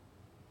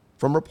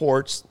from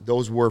reports,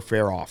 those were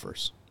fair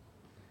offers.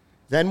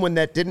 Then when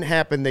that didn't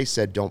happen, they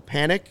said, don't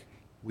panic.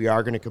 We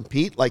are going to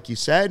compete. Like you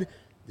said,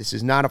 this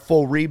is not a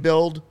full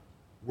rebuild.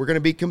 We're going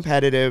to be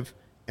competitive,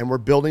 and we're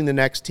building the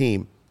next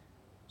team.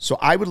 So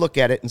I would look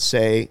at it and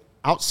say,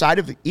 outside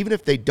of, even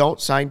if they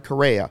don't sign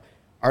Correa,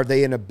 are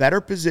they in a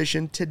better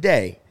position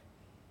today,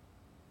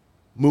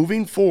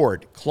 moving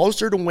forward,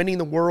 closer to winning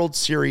the World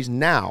Series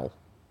now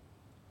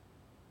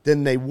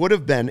than they would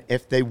have been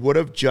if they would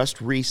have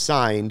just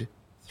re-signed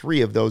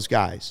 3 of those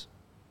guys?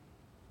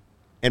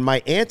 And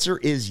my answer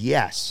is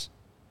yes,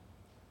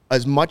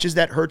 as much as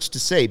that hurts to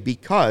say,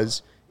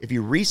 because if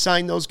you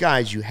re-sign those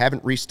guys, you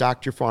haven't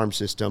restocked your farm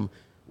system,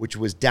 which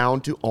was down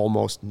to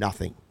almost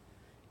nothing.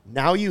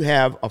 Now you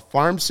have a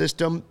farm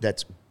system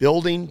that's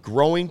building,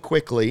 growing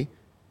quickly,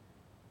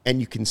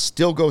 and you can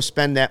still go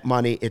spend that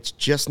money. It's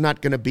just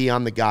not going to be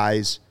on the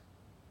guys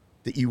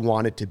that you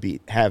want it to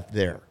have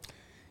there.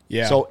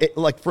 Yeah. So,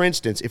 for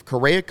instance, if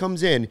Correa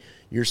comes in,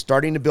 you're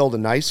starting to build a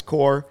nice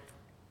core,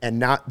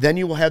 and then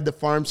you will have the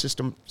farm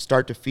system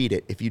start to feed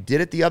it. If you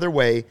did it the other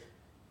way,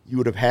 you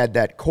would have had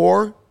that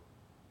core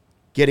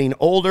getting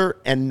older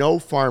and no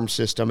farm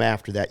system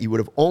after that. You would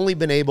have only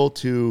been able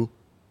to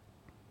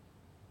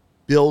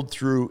build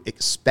through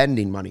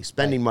spending money,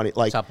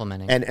 like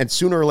supplementing. And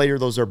sooner or later,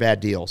 those are bad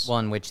deals.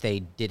 One which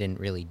they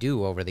didn't really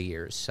do over the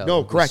years. So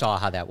no, correct. We saw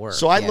how that worked.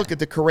 So I look at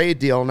the Correa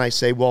deal and I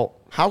say, well,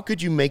 how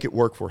could you make it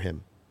work for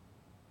him?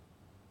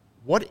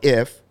 What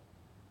if,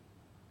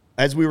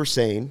 as we were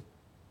saying,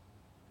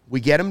 we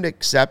get him to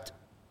accept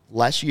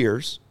less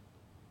years,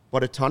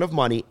 but a ton of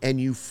money, and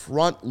you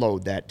front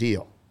load that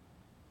deal?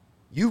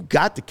 You've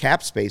got the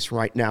cap space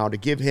right now to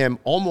give him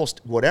almost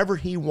whatever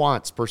he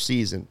wants per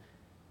season.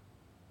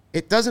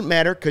 It doesn't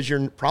matter because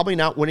you're probably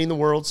not winning the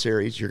World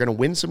Series. You're going to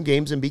win some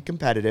games and be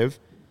competitive.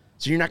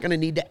 So you're not going to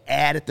need to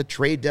add at the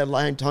trade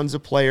deadline tons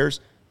of players.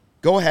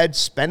 Go ahead,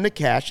 spend the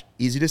cash.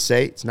 Easy to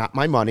say. It's not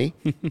my money.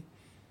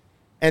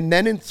 And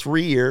then in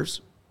 3 years,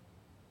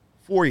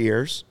 4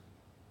 years,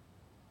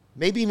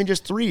 maybe even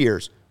just 3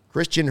 years,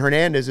 Christian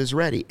Hernandez is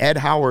ready. Ed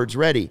Howard's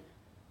ready.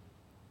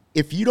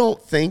 If you don't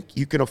think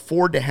you can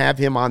afford to have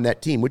him on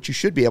that team, which you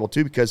should be able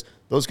to because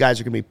those guys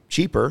are going to be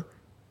cheaper,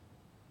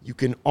 you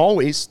can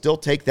always still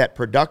take that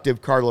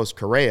productive Carlos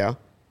Correa,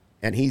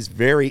 and he's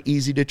very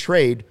easy to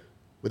trade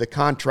with a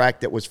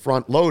contract that was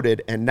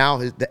front-loaded, and now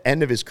the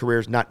end of his career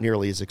is not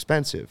nearly as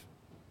expensive.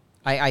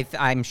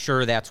 I'm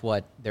sure that's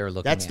what they're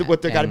looking at. That's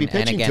what they've got to be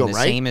pitching to him, right? And again,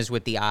 the same as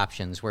with the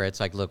options, where it's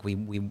like, look,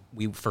 we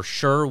for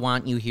sure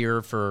want you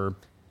here for,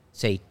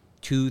 say,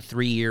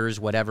 2-3 years,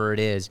 whatever it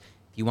is.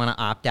 If you want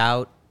to opt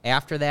out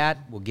after that,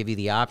 we'll give you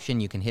the option.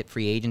 You can hit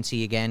free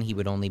agency again. He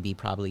would only be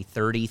probably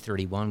 30,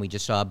 31. We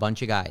just saw a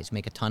bunch of guys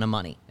make a ton of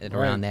money at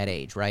around that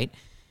age, right?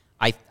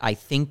 I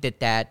think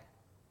that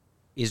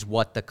is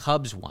what the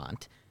Cubs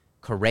want.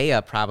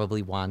 Correa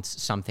probably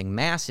wants something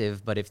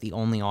massive, but if the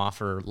only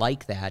offer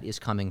like that is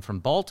coming from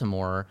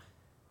Baltimore,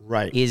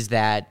 is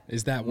that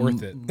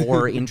worth it?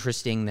 More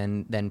interesting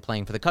than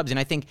playing for the Cubs? And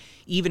I think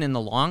even in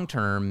the long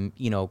term,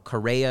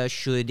 Correa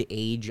should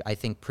age, I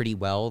think, pretty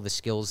well, the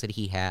skills that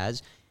he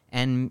has.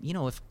 And,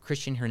 if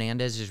Christian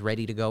Hernandez is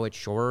ready to go at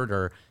short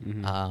or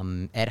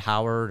Ed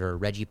Howard or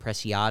Reggie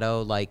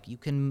Preciado, you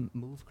can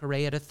move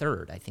Correa to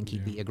third. I think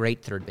he'd be a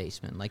great third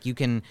baseman.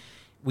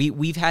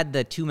 We've had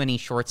the too many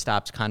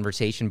shortstops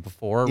conversation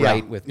before,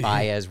 right, with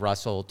Baez,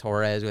 Russell,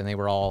 Torres, when they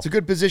were all... It's a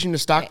good position to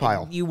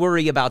stockpile. You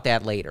worry about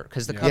that later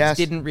because the Cubs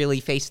didn't really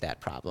face that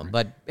problem,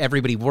 but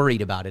everybody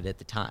worried about it at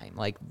the time.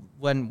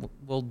 When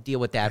we'll deal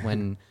with that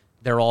when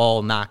they're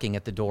all knocking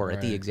at the door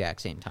at the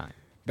exact same time.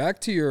 Back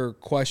to your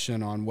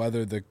question on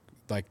whether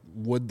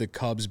would the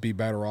Cubs be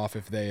better off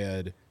if they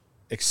had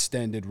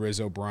extended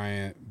Rizzo,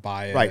 Bryant,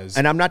 Baez. Right,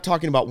 and I'm not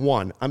talking about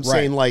one. I'm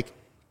saying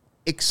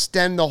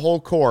extend the whole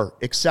core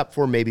except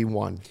for maybe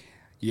one.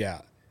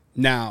 Yeah.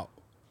 Now,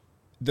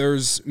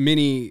 there's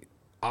many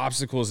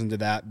obstacles into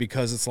that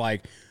because it's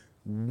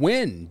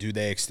when do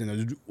they extend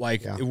it?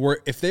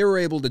 If they were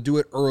able to do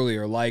it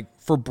earlier,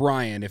 for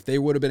Bryant, if they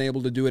would have been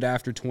able to do it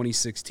after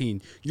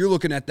 2016, you're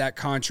looking at that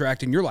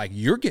contract and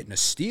you're getting a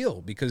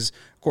steal because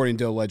according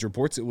to alleged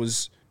reports, it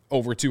was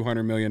over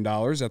 $200 million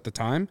at the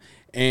time.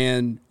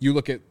 And you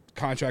look at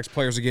contracts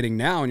players are getting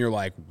now and you're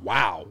like,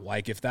 wow,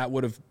 if that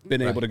would have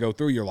been able to go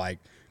through, you're like,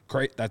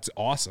 great, that's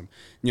awesome.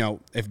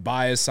 If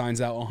Baez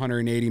signs out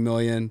 $180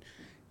 million,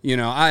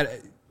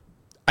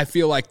 I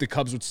feel like the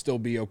Cubs would still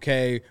be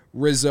okay.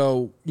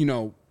 Rizzo,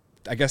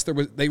 I guess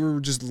they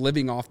were just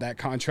living off that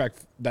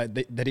contract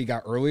that he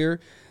got earlier.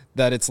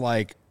 That it's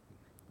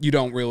you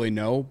don't really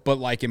know,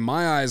 but in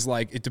my eyes,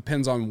 it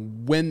depends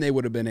on when they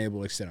would have been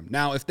able to extend them.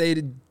 Now, if they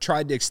had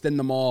tried to extend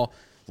them all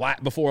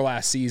before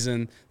last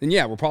season, then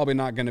we're probably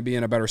not going to be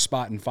in a better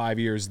spot in 5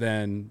 years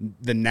than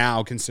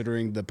now,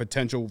 considering the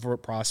potential for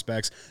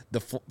prospects, the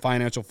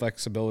financial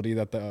flexibility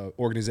that the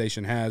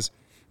organization has.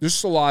 There's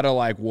just a lot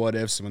of what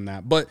ifs in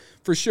that. But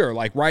for sure,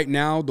 right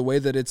now, the way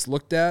that it's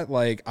looked at,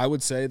 I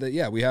would say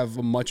that, we have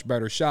a much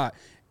better shot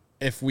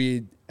if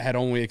we had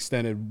only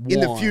extended one. In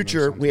the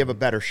future, we have a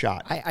better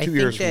shot. I 2 think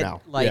years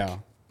that, from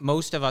now.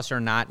 Most of us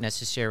are not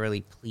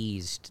necessarily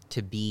pleased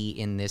to be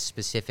in this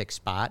specific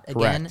spot Correct.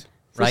 Again.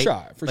 For right?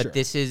 sure, for but sure.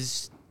 This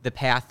is the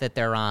path that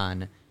they're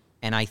on,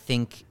 and I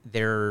think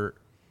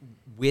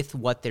with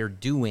what they're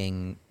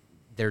doing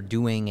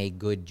a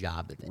good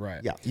job of it.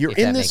 Right. Yeah, you're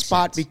in this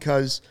spot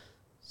because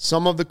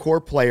some of the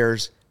core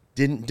players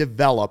didn't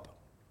develop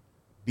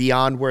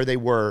beyond where they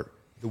were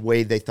the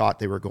way they thought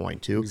they were going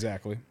to.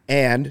 Exactly.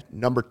 And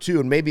number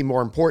two, and maybe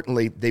more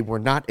importantly, they were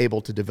not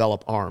able to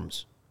develop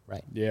arms.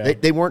 Right. Yeah.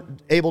 They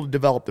weren't able to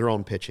develop their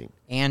own pitching.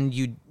 And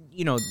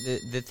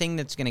the thing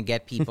that's going to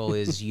get people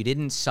is you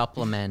didn't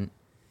supplement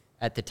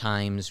at the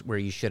times where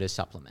you should have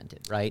supplemented,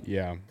 right?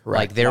 Yeah.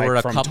 Correct. There were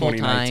a from couple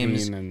 2019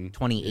 times, and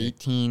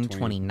 2018,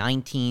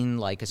 2019,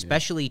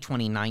 especially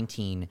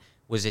 2019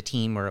 was a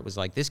team where it was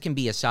this can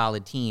be a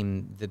solid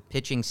team. The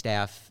pitching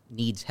staff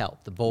needs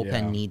help. The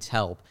bullpen needs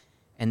help.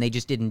 And they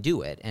just didn't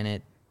do it. And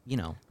it,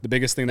 the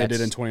biggest thing they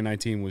did in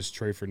 2019 was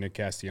trade for Nick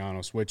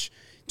Castellanos, which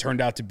turned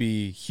out to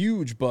be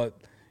huge, but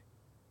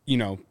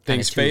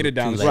things faded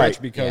down the stretch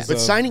because But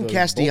signing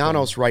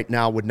Castellanos right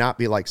now would not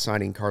be like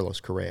signing Carlos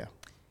Correa.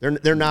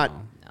 They're not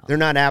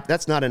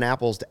that's not an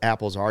apples to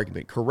apples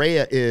argument.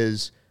 Correa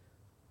is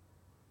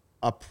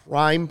a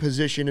prime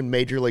position in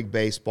Major League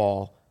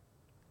Baseball,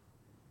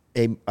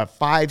 a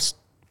five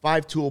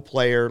tool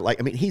player.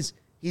 He's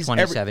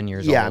 27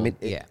 years old.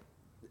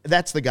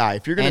 That's the guy.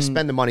 If you're going to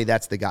spend the money,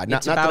 that's the guy.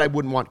 Not that I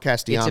wouldn't want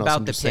Castellanos. It's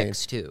about the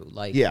picks too.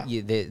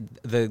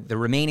 The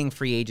remaining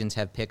free agents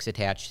have picks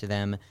attached to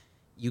them.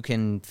 You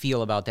can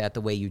feel about that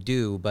the way you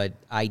do, but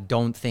I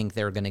don't think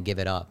they're going to give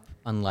it up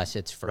unless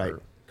it's for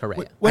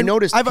Correa. I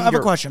noticed. I have a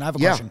question.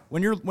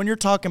 When you're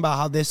talking about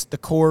how the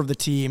core of the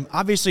team,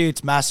 obviously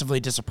it's massively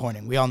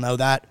disappointing. We all know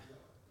that,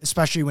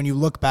 especially when you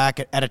look back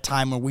at a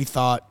time where we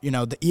thought, the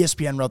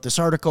ESPN wrote this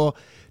article,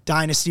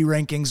 dynasty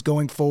rankings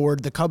going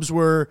forward. The Cubs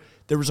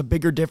there was a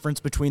bigger difference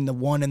between the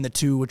 1 and the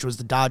 2, which was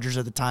the Dodgers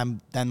at the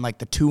time, than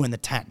the 2 and the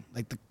 10.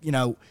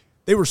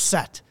 They were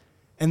set.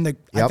 And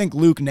I think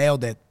Luke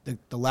nailed it.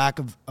 The lack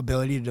of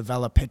ability to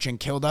develop pitching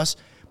killed us.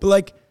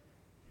 But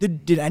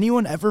did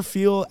anyone ever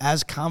feel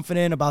as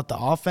confident about the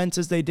offense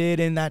as they did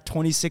in that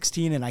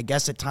 2016 and I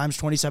guess at times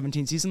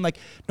 2017 season?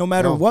 No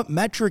matter what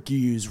metric you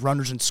use,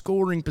 runners in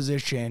scoring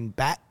position,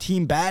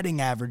 team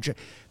batting average,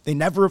 they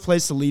never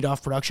replaced the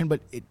leadoff production,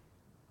 but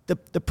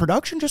the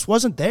production just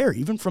wasn't there,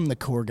 even from the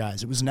core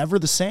guys. It was never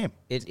the same.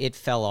 It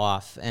fell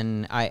off,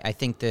 and I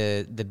think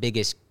the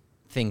biggest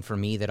thing for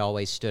me that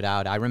always stood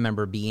out, I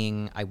remember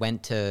I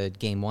went to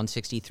game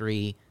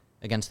 163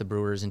 against the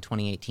Brewers in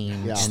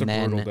 2018. Yeah. And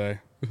then brutal day.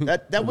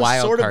 That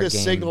was sort of the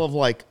signal of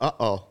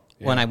uh-oh.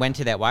 When I went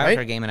to that wild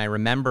card game, and I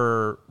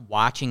remember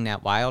watching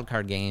that wild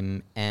card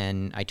game,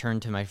 and I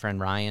turned to my friend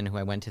Ryan, who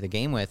I went to the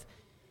game with,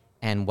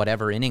 and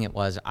whatever inning it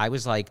was, I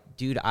was like,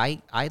 dude,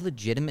 I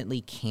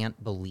legitimately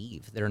can't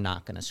believe they're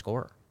not going to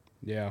score.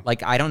 Yeah.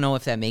 I don't know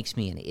if that makes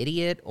me an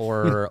idiot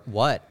or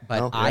what,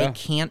 but I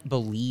can't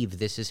believe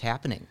this is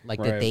happening.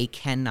 That they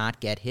cannot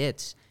get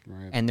hits,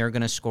 and they're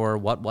going to score,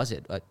 what was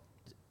it,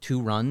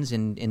 2 runs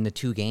in the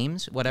 2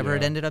 games, whatever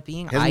it ended up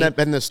being. Hasn't that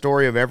been the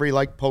story of every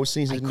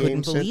postseason game? I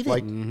couldn't believe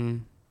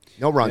it.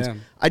 No runs. Yeah.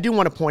 I do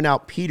want to point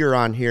out, Peter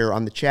on here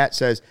on the chat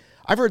says,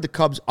 I've heard the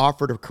Cubs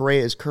offer to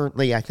Correa is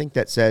currently, I think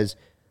that says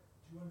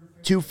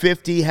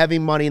 $250, heavy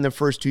money in the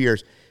first 2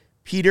 years.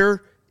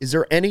 Peter, is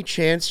there any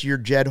chance you're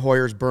Jed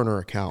Hoyer's burner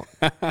account?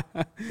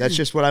 That's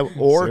just what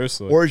or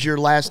is your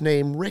last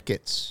name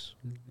Ricketts?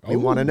 We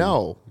want to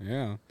know.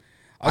 Yeah.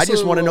 I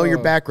just want to know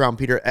your background,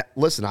 Peter.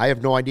 Listen, I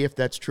have no idea if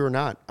that's true or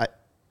not.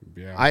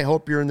 I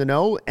hope you're in the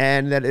know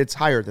and that it's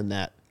higher than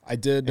that. I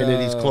did. And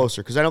that he's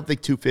closer, because I don't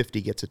think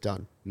 250 gets it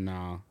done.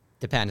 No.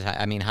 Depends.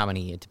 I mean,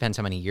 it depends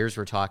how many years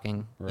we're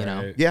talking, you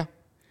know? Yeah.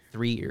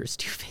 3 years,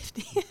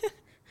 250.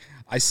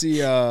 I see.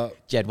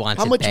 Jed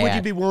wants How it much bad. would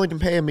you be willing to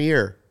pay him a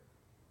year?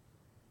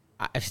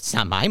 It's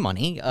not my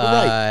money.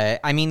 Right.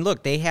 I mean,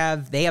 look, they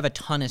have a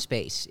ton of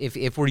space.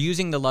 If we're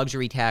using the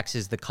luxury tax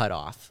as the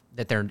cutoff,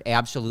 that they're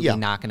absolutely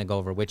not going to go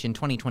over, which in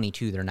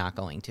 2022 they're not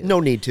going to. No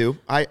need to.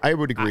 I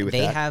would agree with that.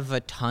 They have a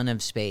ton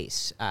of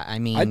space. I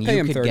mean, I'd pay you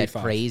him could 35.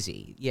 get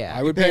crazy. Yeah,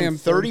 I would pay him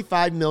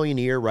 $35 million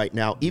a year right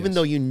now, even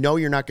though you know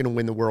you're not going to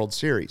win the World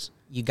Series.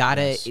 You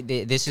gotta.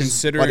 This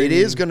is. But it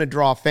is going to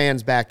draw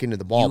fans back into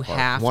the ballpark. You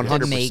have 100%.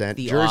 to make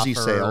the Jersey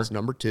offer. sales,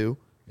 number 2.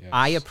 Yes.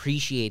 I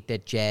appreciate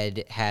that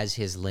Jed has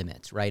his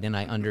limits, right? And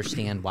I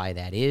understand why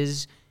that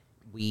is.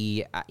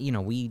 We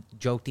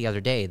joked the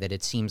other day that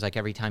it seems like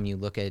every time you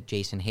look at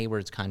Jason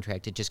Hayward's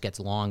contract, it just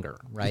gets longer,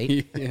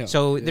 right?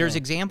 So there's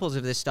examples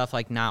of this stuff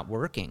like not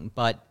working,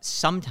 but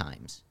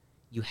sometimes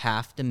you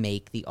have to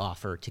make the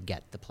offer to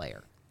get the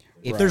player.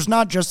 If there's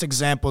not just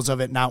examples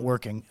of it not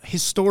working.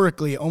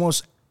 Historically,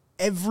 almost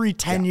every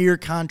 10-year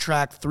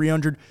contract,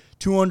 300,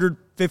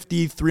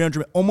 250,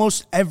 300,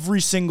 almost every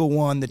single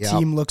one, the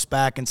team looks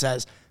back and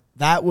says,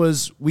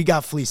 we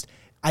got fleeced.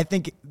 I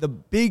think the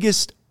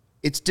biggest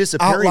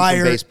disappearing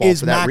outlier from baseball is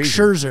for that Max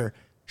reason. Scherzer.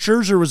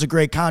 Scherzer was a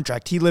great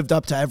contract. He lived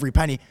up to every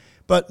penny.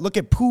 But look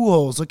at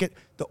Pujols. Look at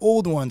the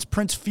old ones,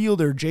 Prince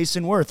Fielder,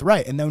 Jason Worth,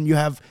 right? And then you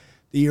have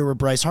the year where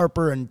Bryce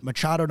Harper and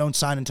Machado don't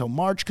sign until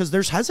March because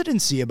there's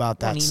hesitancy about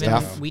that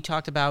stuff. We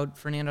talked about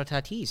Fernando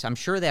Tatis. I'm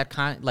sure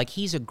that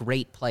he's a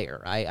great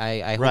player.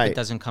 I hope it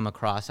doesn't come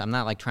across. I'm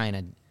not trying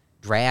to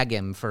drag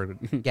him for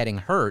getting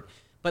hurt.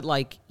 But,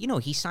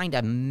 he signed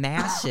a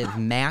massive,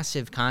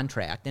 massive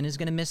contract and is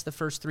going to miss the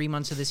first 3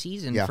 months of the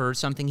season for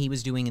something he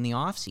was doing in the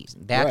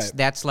offseason.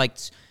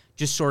 That's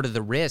just sort of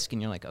the risk.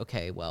 And you're like,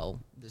 okay, well,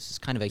 this is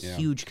kind of a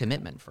huge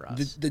commitment for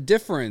us. The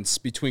difference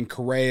between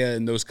Correa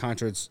and those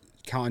contracts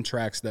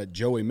that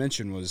Joey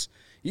mentioned was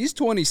he's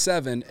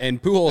 27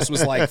 and Pujols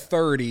was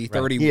 30,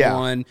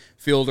 31,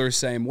 Fielder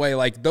same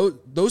way.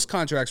 Those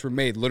contracts were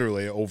made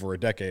literally over a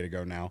decade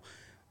ago now.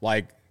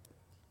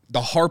 The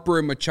Harper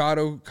and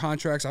Machado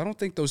contracts, I don't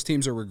think those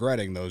teams are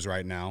regretting those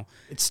right now.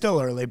 It's still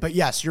early, but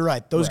yes, you're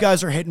right. Those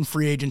guys are hitting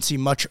free agency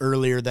much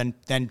earlier than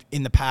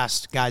in the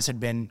past. Guys had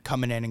been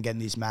coming in and getting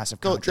these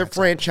massive contracts. Their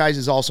franchise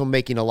is also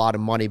making a lot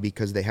of money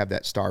because they have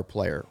that star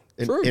player.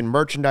 In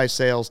merchandise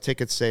sales,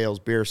 ticket sales,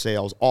 beer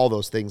sales, all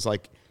those things.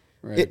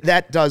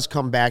 That does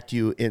come back to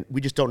you, and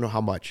we just don't know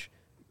how much.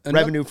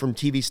 Revenue from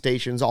TV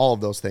stations, all of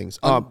those things.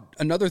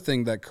 Another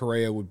thing that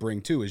Correa would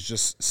bring, too, is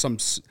just some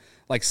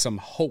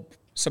hope.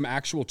 Some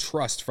actual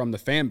trust from the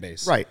fan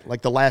base, right?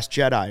 Like the Last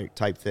Jedi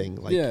type thing.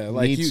 Like you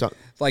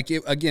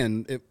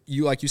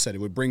said,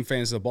 it would bring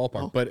fans to the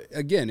ballpark. But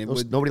again,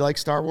 nobody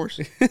likes Star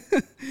Wars.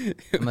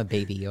 I'm a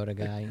Baby Yoda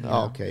guy.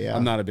 Oh, okay, yeah.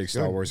 I'm not a big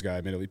Star Wars guy.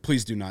 Admittedly,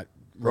 please do not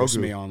roast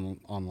me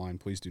online.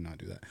 Please do not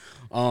do that.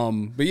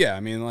 But yeah, I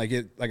mean, like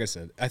I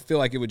said, I feel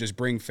like it would just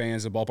bring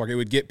fans to the ballpark. It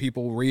would get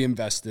people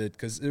reinvested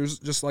because there's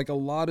just a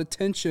lot of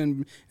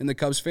tension in the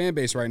Cubs fan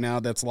base right now.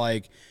 That's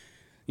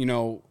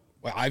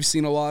I've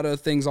seen a lot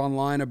of things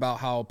online about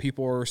how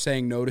people are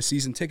saying no to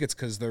season tickets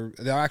because they're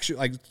actually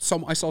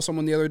I saw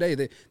someone the other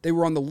day they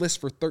were on the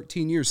list for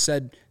 13 years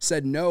said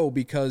no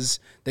because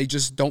they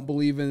just don't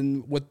believe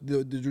in what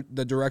the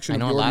direction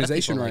of the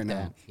organization right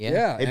now.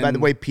 Yeah. Hey, by the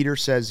way, Peter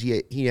says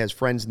he has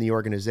friends in the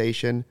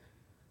organization.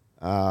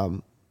 I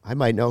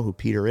might know who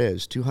Peter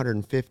is.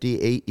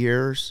 258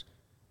 years.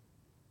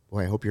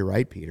 Boy, I hope you're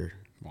right, Peter.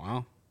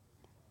 Wow.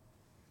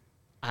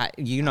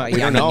 Cody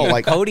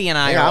and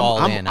I are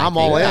all in. I'm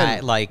all in.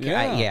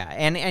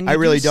 And I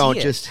really don't.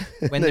 Just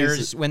when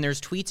there's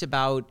tweets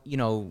about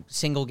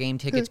single game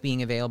tickets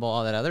being available,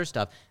 all that other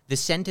stuff. The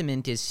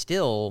sentiment is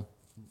still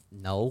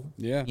no.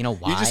 Yeah.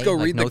 Why? You just go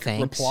read the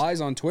thanks. replies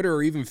on Twitter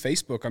or even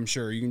Facebook. I'm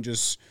sure you can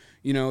just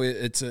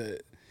it's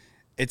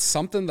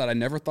something that I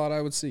never thought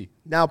I would see.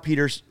 Now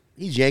he's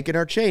yanking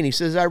our chain. He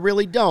says, "I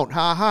really don't."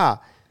 Ha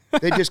ha.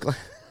 They just.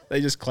 They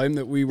just claimed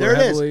that we were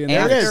heavily in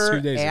that 2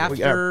 days ago.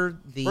 After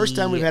the first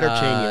time we've had our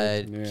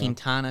chain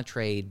Quintana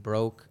trade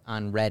broke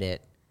on Reddit,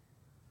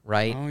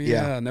 right? Oh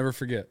yeah, never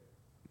forget.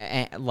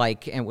 And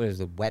what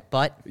was it, wet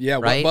butt? Yeah,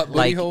 right? Wet butt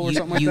booty hole or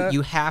something like that.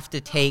 You have to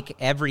take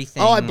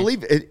everything. Oh, I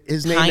believe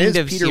his name is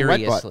Peter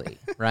seriously,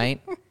 Wetbutt.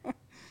 right?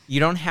 You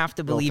don't have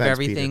to believe offense,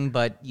 everything, Peter.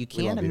 but you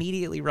can't love you.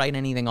 immediately write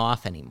anything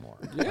off anymore.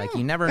 Like,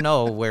 you never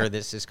know where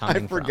this is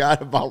coming I forgot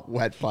about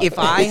wet butt. If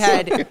I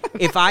had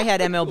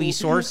MLB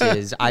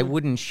sources, I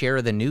wouldn't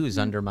share the news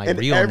under my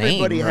real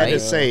name. Everybody had right?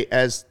 to say,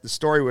 as the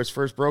story was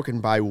first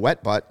broken by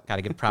Wet Butt. Got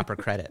to give proper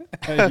credit.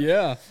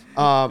 Yeah.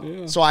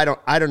 So I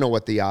don't know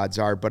what the odds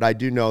are, but I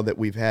do know that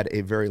we've had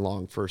a very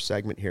long first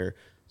segment here.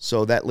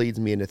 So that leads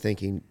me into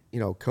thinking,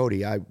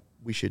 Cody,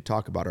 we should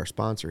talk about our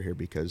sponsor here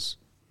because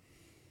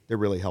they're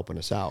really helping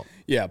us out.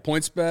 Yeah,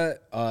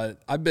 PointsBet.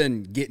 I've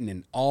been getting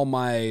in all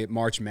my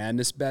March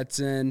Madness bets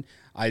in.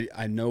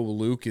 I know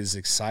Luke is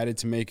excited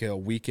to make a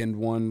weekend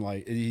one.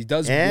 Like, he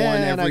does one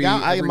every.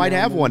 I every might now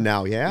have and one then.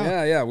 now.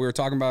 Yeah. Yeah. We were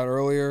talking about it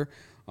earlier.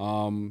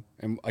 And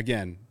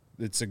again,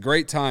 it's a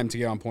great time to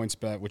get on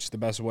PointsBet, which is the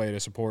best way to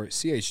support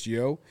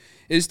CHGO,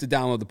 is to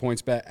download the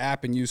PointsBet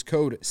app and use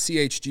code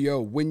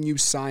CHGO when you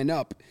sign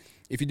up.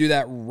 If you do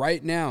that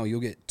right now, you'll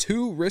get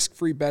 2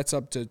 risk-free bets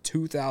up to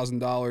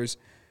 $2,000.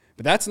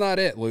 But that's not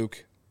it,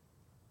 Luke.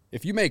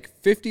 If you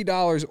make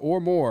 $50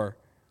 or more,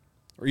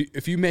 or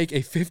if you make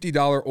a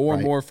 $50 or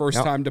more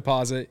first-time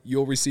deposit,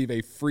 you'll receive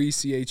a free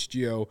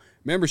CHGO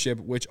membership,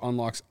 which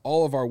unlocks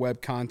all of our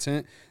web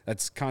content.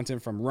 That's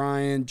content from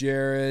Ryan,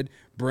 Jared,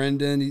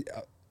 Brendan.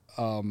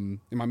 Am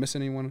I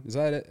missing anyone? Is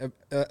that it?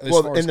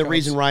 Well, and the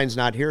reason Ryan's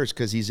not here is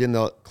because he's in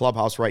the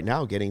clubhouse right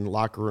now getting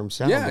locker room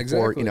sound. Yeah,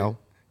 before, exactly.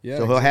 Yeah,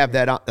 so he'll have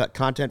that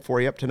content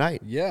for you up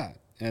tonight. Yeah.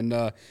 And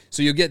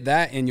so you'll get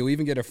that, and you'll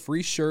even get a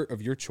free shirt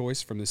of your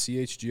choice from the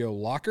CHGO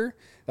locker.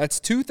 That's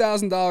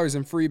 $2,000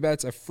 in free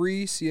bets, a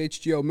free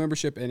CHGO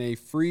membership, and a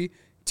free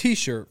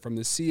T-shirt from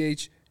the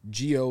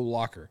CHGO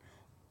locker.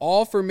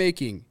 All for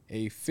making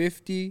a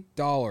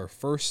 $50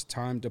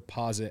 first-time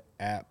deposit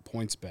at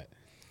PointsBet.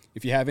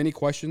 If you have any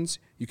questions,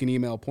 you can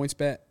email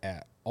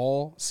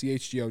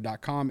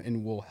pointsbet@allchgo.com,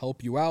 and we'll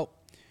help you out.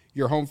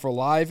 Your home for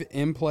live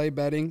in-play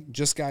betting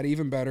just got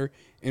even better.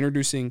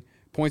 Introducing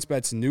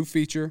PointsBet's new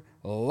feature,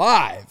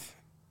 Live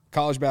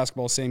College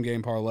Basketball Same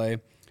Game Parlay.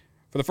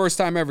 For the first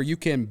time ever, you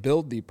can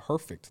build the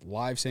perfect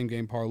live same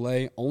game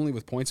parlay only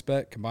with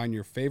PointsBet. Combine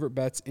your favorite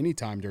bets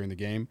anytime during the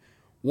game.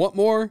 Want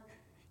more?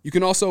 You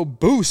can also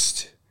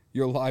boost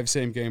your live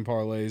same game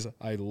parlays.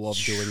 I love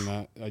doing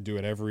that. I do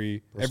it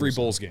every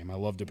Bulls game. I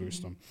love to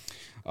boost them.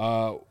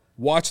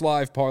 Watch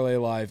live, parlay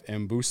live,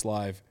 and boost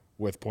live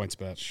with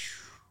PointsBet.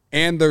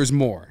 And there's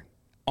more.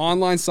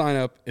 Online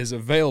sign-up is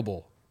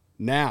available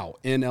now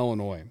in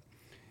Illinois.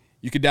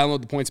 You can download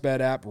the PointsBet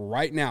app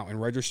right now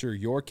and register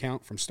your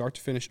account from start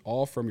to finish,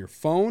 all from your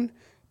phone.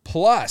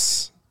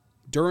 Plus,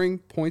 during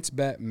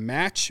PointsBet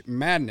Match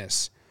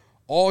Madness,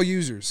 all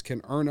users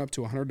can earn up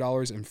to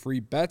 $100 in free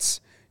bets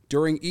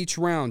during each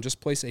round.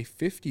 Just place a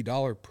 $50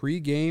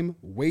 pregame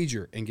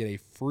wager and get a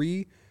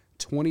free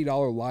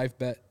 $20 live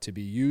bet to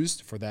be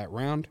used for that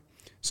round.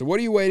 So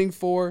what are you waiting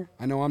for?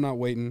 I know I'm not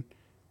waiting.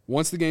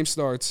 Once the game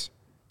starts,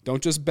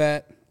 don't just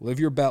bet. Live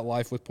your bet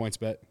life with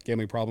PointsBet.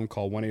 Gambling problem?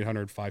 Call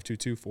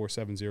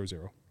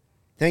 1-800-522-4700.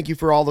 Thank you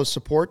for all the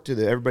support to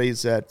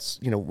everybody's that's,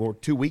 we're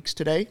 2 weeks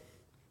today.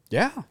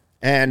 Yeah.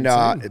 And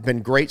it's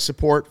been great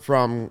support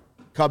from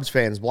Cubs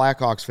fans,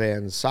 Blackhawks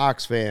fans,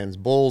 Sox fans,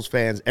 Bulls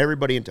fans,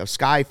 everybody into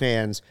Sky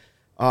fans.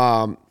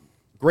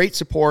 Great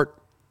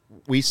support.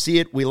 We see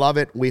it. We love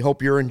it. We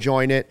hope you're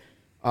enjoying it.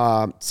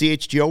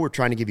 CHGO, we're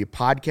trying to give you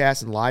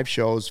podcasts and live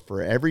shows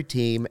for every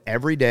team,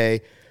 every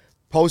day.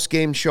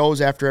 Post-game shows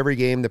after every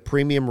game, the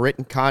premium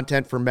written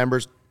content for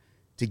members.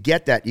 To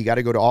get that, you got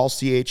to go to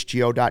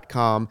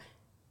allchgo.com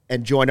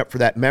and join up for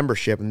that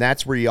membership. And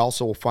that's where you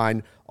also will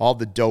find all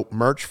the dope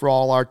merch for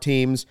all our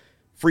teams,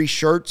 free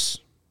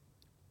shirts.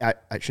 I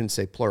shouldn't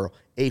say plural.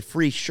 A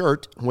free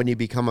shirt when you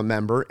become a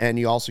member. And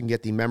you also can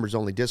get the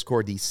members-only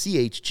Discord, the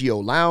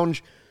CHGO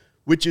Lounge,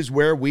 which is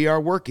where we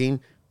are working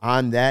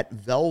on that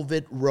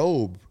velvet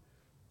robe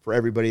for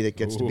everybody that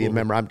gets to be a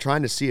member. I'm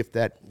trying to see if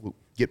that will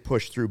get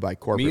pushed through by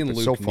corporate. Me and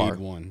Luke so far, need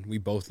one. We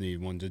both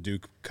need one to do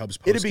Cubs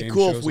post-game it'd be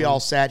cool if we on. all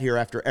sat here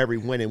after every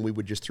win and we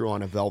would just throw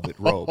on a velvet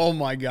robe. Oh,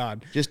 my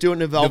God. Just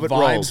doing a velvet the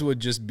robe. vibes would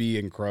just be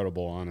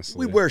incredible,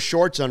 honestly. We wear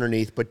shorts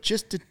underneath, but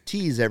just to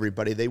tease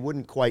everybody, they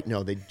wouldn't quite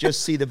know. They'd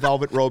just see the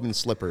velvet robe and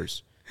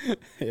slippers.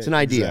 It's an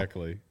idea.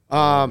 Exactly.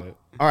 All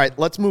right,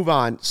 let's move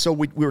on. So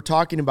we were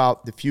talking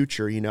about the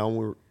future.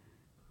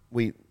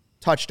 We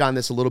touched on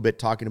this a little bit,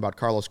 talking about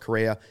Carlos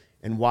Correa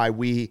and why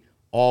we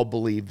all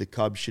believe the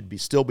Cubs should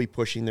still be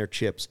pushing their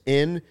chips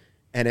in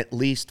and at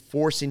least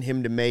forcing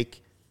him to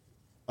make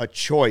a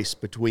choice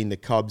between the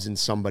Cubs and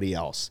somebody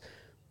else.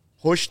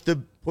 Push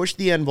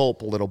the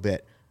envelope a little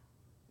bit.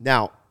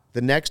 Now,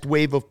 the next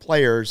wave of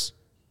players,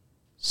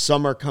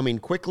 some are coming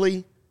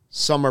quickly,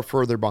 some are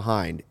further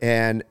behind.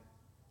 And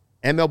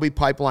MLB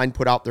Pipeline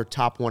put out their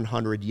top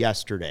 100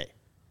 yesterday.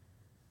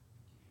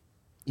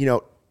 A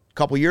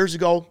couple years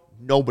ago,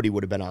 nobody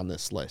would have been on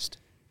this list.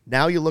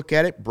 Now you look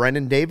at it,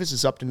 Brendan Davis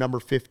is up to number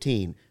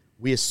 15.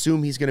 We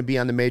assume he's going to be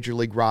on the Major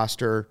League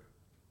roster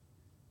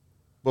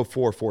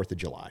before 4th of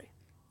July,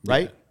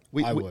 right?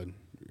 Yeah, I would.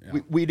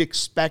 Yeah. We'd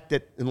expect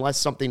that unless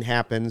something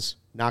happens,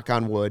 knock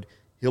on wood,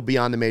 he'll be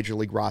on the Major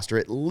League roster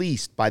at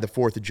least by the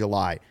 4th of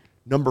July.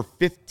 Number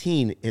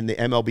 15 in the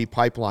MLB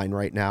pipeline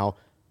right now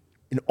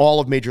in all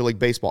of Major League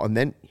Baseball. And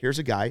then here's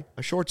a guy,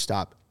 a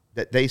shortstop,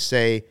 that they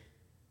say,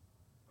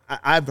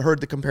 I've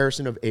heard the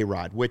comparison of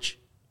A-Rod, which,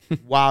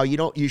 wow,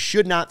 you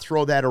should not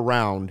throw that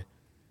around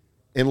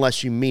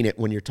unless you mean it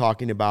when you're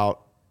talking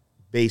about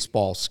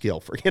baseball skill.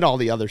 Forget all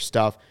the other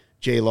stuff,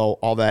 J-Lo,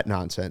 all that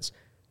nonsense.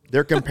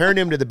 They're comparing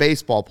him to the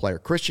baseball player.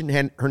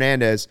 Christian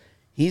Hernandez,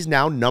 he's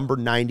now number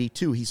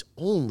 92. He's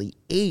only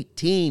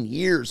 18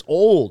 years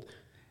old.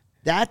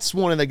 That's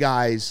one of the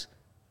guys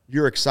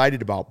you're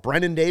excited about.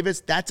 Brennan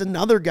Davis, that's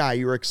another guy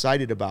you're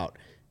excited about.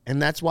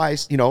 And that's why,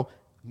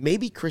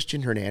 maybe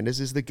Christian Hernandez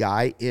is the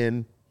guy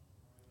in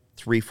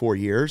 3-4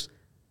 years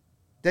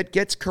that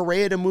gets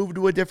Correa to move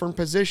to a different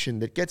position,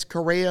 that gets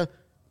Correa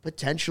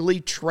potentially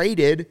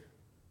traded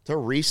to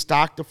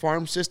restock the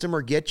farm system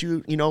or get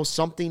you,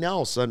 something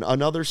else,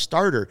 another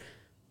starter.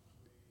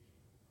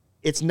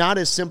 It's not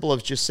as simple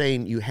as just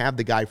saying you have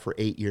the guy for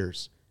 8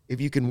 years.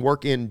 If you can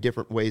work in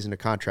different ways in a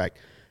contract.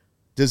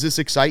 Does this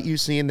excite you,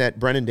 seeing that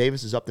Brennan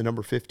Davis is up to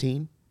number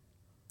 15?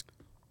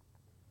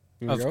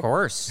 Of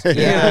course.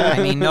 Yeah.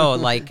 I mean,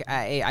 no,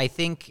 I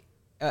think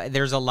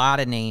there's a lot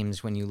of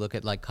names when you look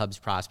at Cubs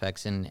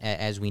prospects, and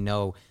as we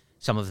know,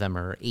 some of them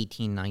are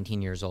 18,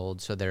 19 years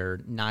old, so they're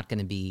not going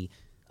to be,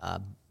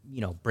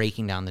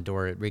 breaking down the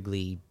door at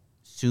Wrigley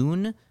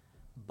soon.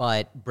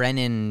 But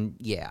Brennan,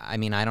 I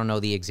mean, I don't know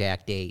the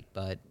exact date,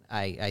 but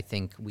I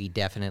think we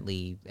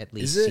definitely at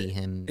least see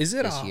him this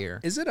year.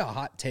 Is it a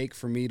hot take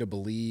for me to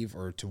believe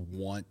or to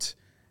want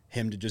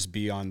him to just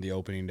be on the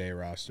opening day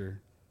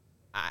roster?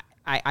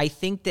 I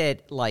think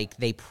that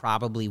they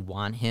probably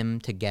want him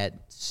to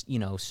get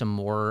some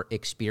more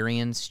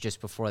experience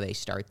just before they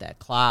start that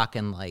clock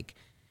and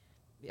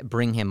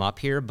bring him up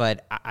here.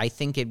 But I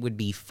think it would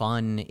be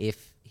fun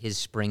if his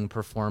spring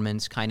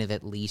performance kind of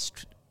at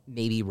least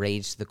maybe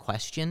raised the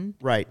question.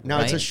 Right.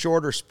 Now it's a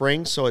shorter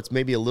spring, so it's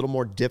maybe a little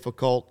more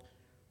difficult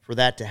for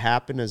that to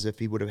happen as if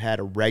he would have had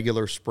a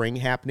regular spring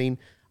happening.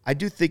 I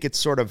do think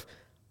it's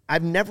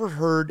I've never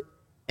heard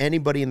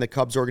anybody in the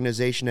Cubs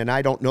organization, and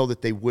I don't know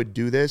that they would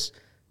do this,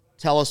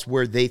 tell us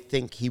where they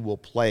think he will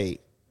play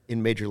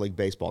in Major League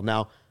Baseball.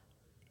 Now,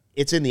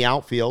 it's in the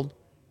outfield,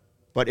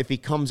 but if he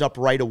comes up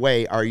right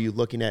away, are you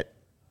looking at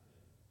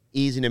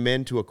easing him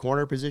into a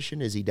corner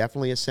position? Is he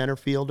definitely a center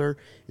fielder?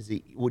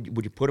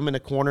 Would you put him in a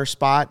corner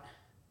spot?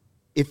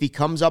 If he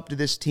comes up to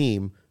this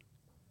team,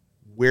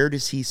 where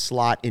does he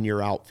slot in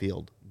your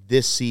outfield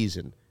this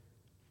season?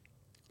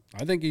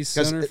 I think he's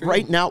center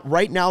field.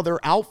 Right now their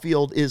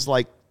outfield is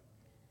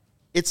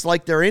it's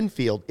like their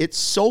infield. It's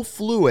so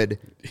fluid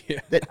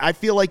that I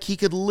feel like you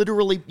could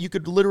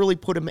literally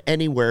put him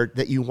anywhere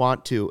that you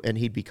want to, and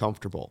he'd be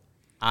comfortable.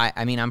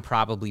 I mean, I'm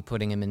probably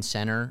putting him in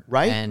center,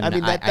 right? And I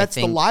mean, that's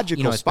the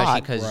logical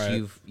spot,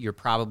 especially because you're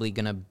probably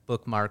going to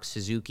bookmark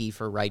Suzuki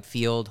for right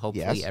field,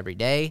 hopefully every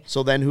day.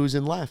 So then, who's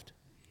in left?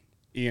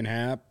 Ian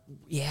Happ.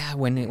 Yeah,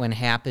 when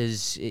Happ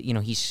is,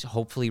 he's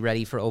hopefully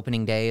ready for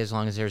opening day as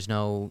long as there's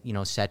no,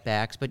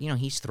 setbacks. But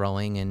he's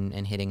throwing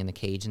and hitting in the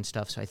cage and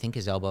stuff, so I think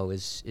his elbow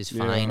is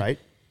fine. Yeah, right.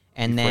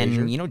 And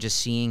then, just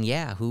seeing,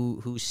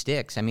 who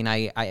sticks. I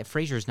mean,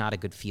 Frazier's not a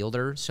good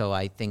fielder, so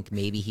I think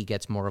maybe he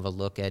gets more of a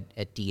look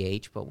at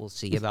DH, but we'll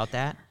see about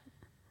that.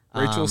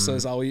 Rachel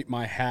says, I'll eat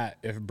my hat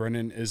if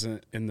Brennan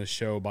isn't in the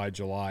show by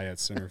July at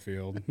center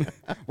field.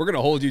 We're going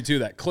to hold you to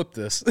that. Clip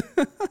this.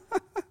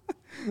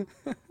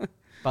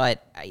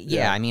 But,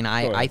 I mean,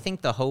 I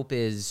think the hope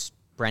is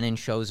Brennan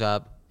shows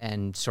up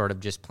and sort of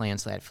just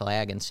plants that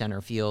flag in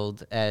center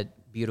field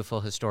at beautiful,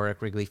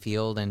 historic Wrigley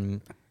Field and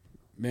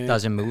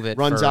doesn't move it.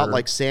 Runs out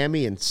like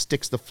Sammy and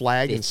sticks the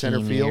flag in center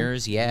field.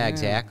 Years. Yeah,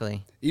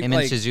 exactly. Him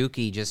and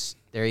Suzuki, just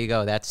there you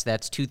go. That's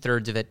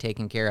 2/3 of it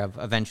taken care of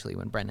eventually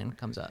when Brennan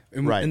comes up.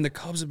 And the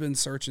Cubs have been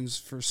searching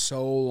for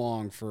so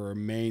long for a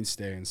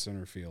mainstay in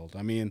center field.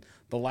 I mean,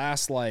 the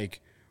last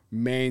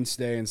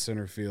mainstay in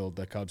center field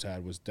the Cubs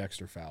had was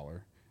Dexter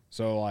Fowler.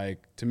 So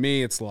to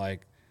me, it's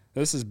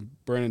this is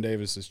Brennan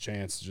Davis's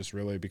chance to just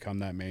really become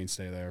that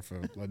mainstay there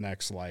for the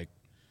next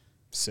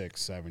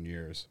 6-7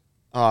 years.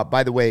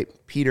 By the way,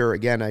 Peter,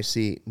 again, I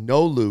see,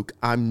 no, Luke,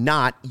 I'm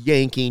not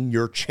yanking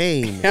your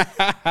chain.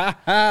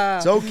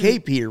 It's okay,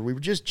 Peter. We were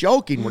just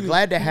joking. We're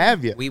glad to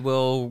have you. We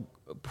will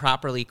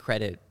properly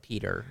credit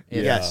Peter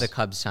if the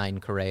Cubs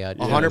signed Correa.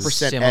 100%.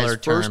 Similar as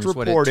terms, first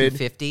reported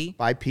 250?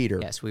 by Peter.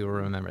 Yes, we will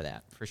remember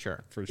that for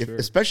sure.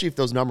 Especially if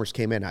those numbers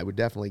came in, I would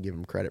definitely give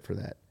him credit for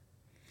that.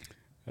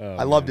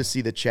 I love to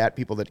see the chat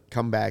people that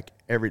come back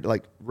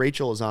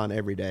Rachel is on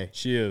every day.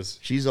 She is.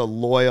 She's a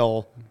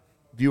loyal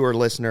viewer,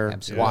 listener,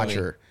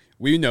 watcher.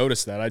 We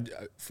noticed that.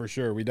 For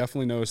sure. We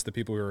definitely noticed the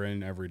people who are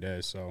in every day.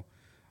 So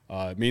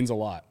it means a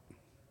lot.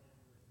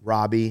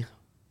 Robbie.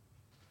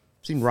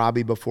 I've seen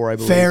Robbie before, I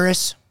believe.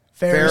 Ferris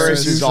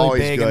is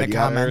always big good. In the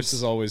comments. Ferris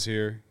is always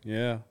here.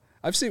 Yeah.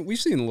 We've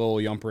seen Lil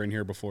Yumper in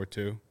here before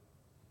too.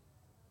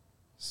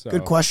 So.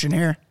 Good question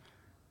here.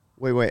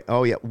 Wait.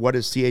 Oh yeah. What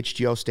does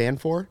CHGO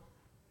stand for?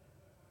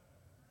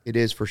 It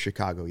is for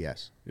Chicago,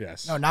 yes.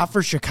 No, not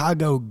for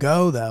Chicago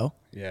Go, though.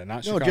 Yeah, not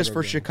No, Chicago. just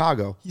for Go.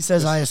 Chicago. He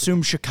says, I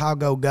assume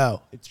Chicago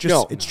go. It's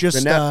just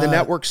the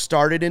network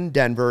started in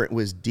Denver. It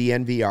was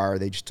DNVR.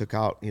 They just took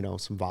out,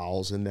 some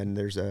vowels. And then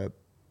there's a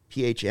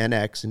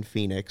PHNX in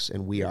Phoenix,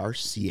 and we are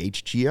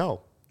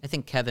CHGO. I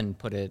think Kevin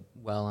put it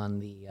well on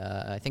the,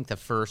 I think the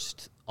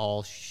first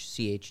all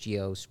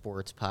CHGO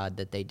sports pod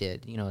that they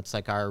did. It's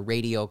like our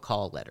radio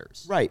call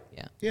letters. Right.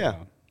 Yeah.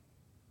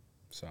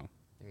 So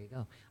there you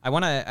go. I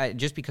want to,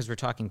 just because we're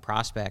talking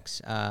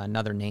prospects,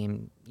 another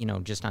name,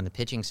 just on the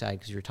pitching side,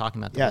 because you're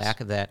talking about the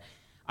lack of that.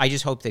 I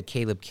just hope that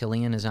Caleb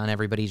Killian is on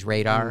everybody's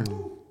radar.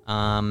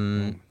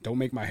 don't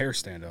make my hair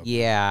stand up.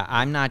 Yeah,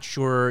 I'm not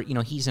sure.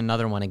 He's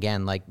another one,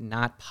 again, like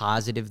not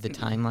positive the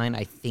timeline.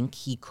 I think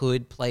he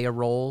could play a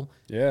role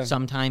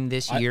sometime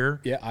this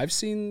year. I've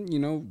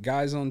seen,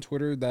 guys on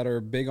Twitter that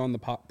are big on the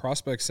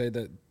prospects say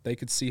that they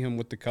could see him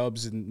with the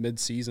Cubs in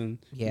mid-season.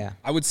 Yeah.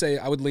 I would say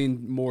I would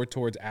lean more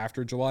towards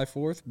after July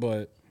 4th,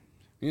 but,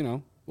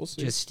 we'll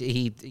see. Just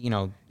he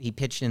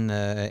pitched in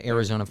the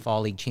Arizona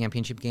Fall League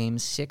Championship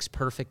games, 6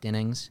 perfect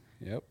innings.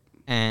 Yep.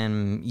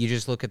 And you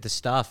just look at the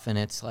stuff, and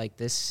it's like,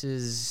 this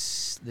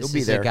is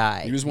there. a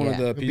guy. He was one of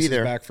the pieces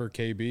back for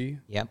KB.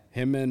 Yep.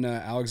 Him and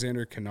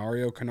Alexander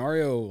Canario.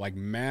 Canario,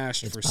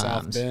 mashed for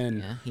South Bend.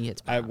 Yeah, he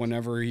hits bombs.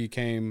 Whenever he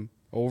came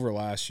over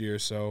last year.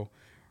 So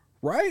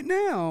right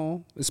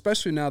now,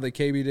 especially now that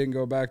KB didn't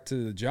go back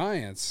to the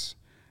Giants,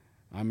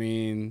 I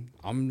mean,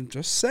 I'm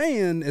just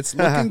saying it's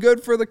looking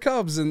good for the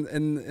Cubs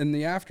in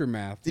the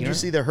aftermath. Did you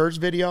see the Hurts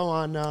video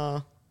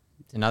on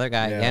Another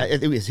guy, yeah.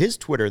 It was his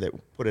Twitter that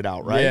put it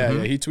out, right?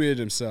 Yeah, he tweeted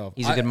himself.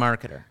 He's a good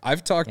marketer.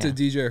 I've talked to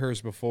DJ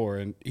Hurst before,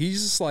 and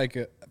he's just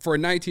for a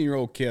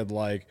 19-year-old kid,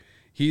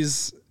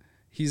 he's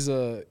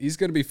going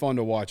to be fun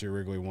to watch at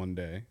Wrigley one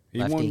day.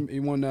 He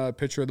won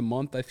Pitcher of the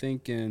Month, I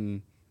think,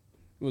 it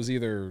was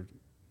either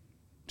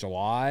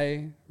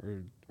July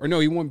or no,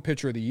 he won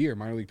Pitcher of the Year,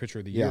 minor league Pitcher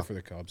of the Year for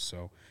the Cubs.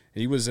 So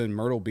he was in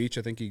Myrtle Beach.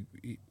 I think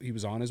he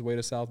was on his way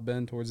to South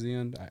Bend towards the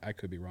end. I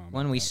could be wrong.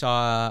 When we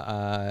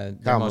saw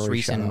the most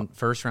recent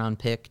first-round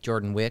pick,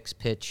 Jordan Wicks,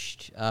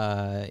 pitched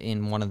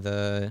in one of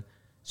the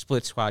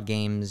split squad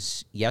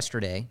games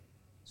yesterday.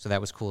 So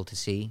that was cool to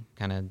see,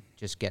 kind of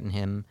just getting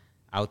him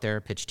out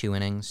there, pitched 2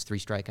 innings, 3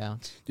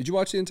 strikeouts. Did you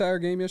watch the entire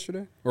game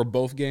yesterday? Or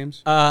both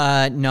games?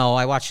 No,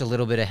 I watched a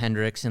little bit of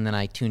Hendricks, and then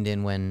I tuned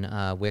in when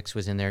Wicks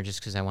was in there just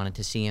because I wanted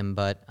to see him.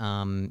 But,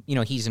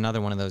 he's another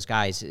one of those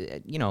guys,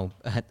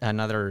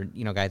 another,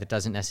 guy that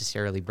doesn't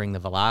necessarily bring the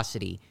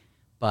velocity,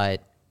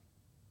 but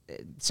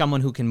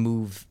someone who can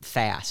move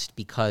fast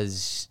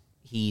because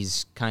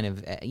he's kind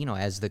of,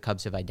 as the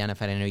Cubs have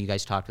identified. I know you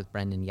guys talked with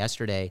Brendan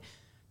yesterday,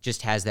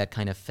 just has that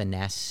kind of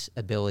finesse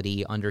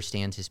ability,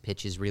 understands his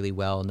pitches really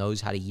well, knows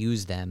how to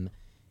use them.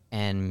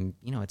 And,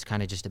 it's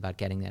kind of just about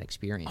getting that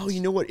experience. Oh, you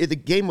know what? The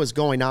game was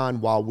going on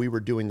while we were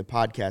doing the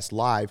podcast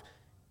live,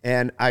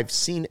 and I've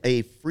seen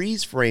a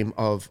freeze frame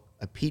of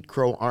a Pete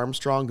Crow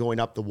Armstrong going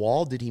up the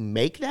wall. Did he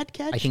make that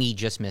catch? I think he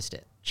just missed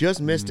it.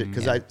 Just missed it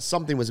because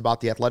something was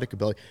about the athletic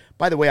ability.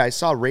 By the way, I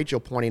saw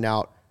Rachel pointing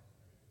out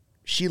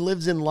she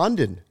lives in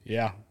London.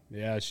 Yeah,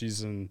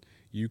 she's in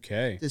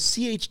UK. The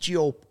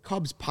CHGO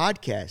Cubs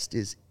podcast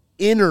is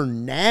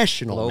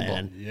international, global.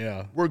 man.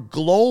 Yeah. We're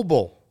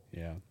global.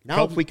 Yeah.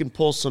 Now if we can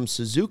pull some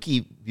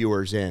Suzuki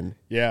viewers in.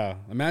 Yeah.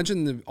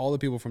 Imagine all the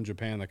people from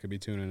Japan that could be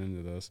tuning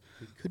into this.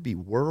 It could be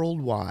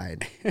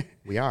worldwide.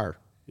 We are.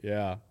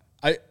 Yeah.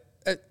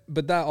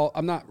 But that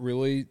I'm not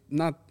really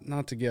not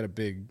to get a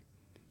big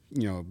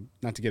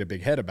not to get a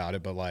big head about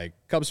it, but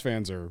Cubs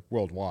fans are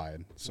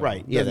worldwide. So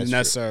right. Yeah. Doesn't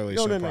necessarily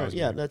no. surprise me.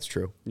 Yeah, that's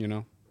true.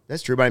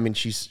 That's true. But I mean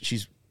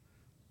she's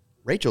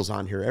Rachel's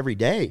on here every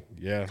day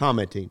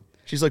commenting.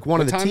 She's like one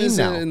what of the time team is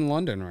now. it in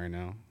London right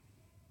now?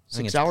 I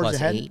think 6 it's hours plus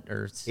ahead? 8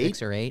 or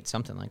 6 or 8,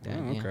 something like that.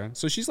 Oh, okay. Yeah.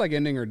 So she's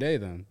ending her day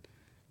then,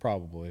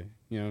 probably.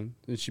 And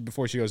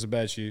before she goes to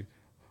bed, she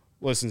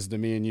listens to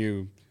me and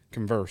you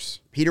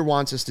converse. Peter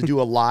wants us to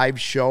do a live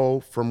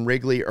show from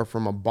Wrigley or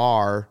from a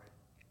bar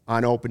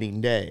on opening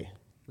day.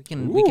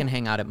 We can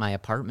hang out at my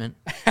apartment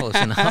close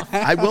enough.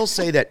 I will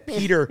say that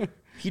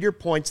Peter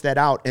points that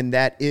out, and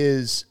that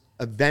is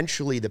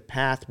eventually the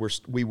path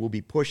we will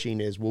be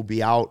pushing is we'll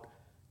be out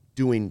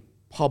doing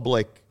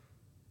public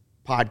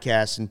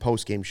podcasts and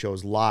post-game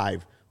shows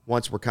live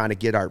once we're kind of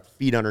get our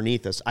feet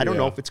underneath us. I don't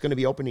know if it's going to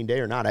be opening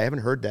day or not. I haven't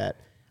heard that.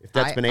 If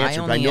that's been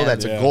answered, but I know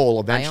that's a goal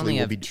eventually.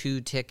 I only have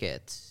 2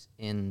 tickets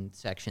in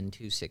section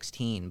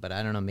 216, but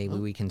I don't know, maybe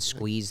we can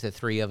squeeze the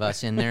 3 of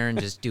us in there and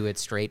just do it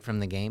straight from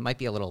the game. Might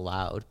be a little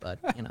loud, but,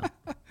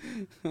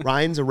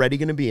 Ryan's already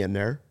going to be in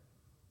there.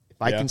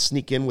 If I can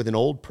sneak in with an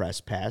old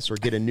press pass or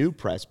get a new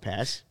press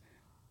pass,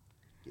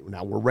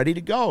 now we're ready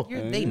to go.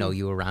 They know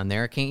you around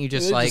there. Can't you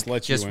just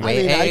let you in.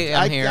 wait? Hey,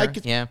 I'm here. I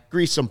could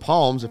grease some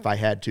palms if I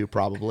had to,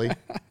 probably.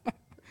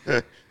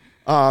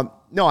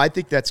 No, I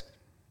think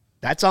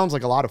that sounds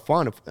like a lot of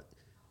fun.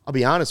 I'll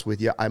be honest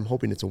with you, I'm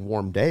hoping it's a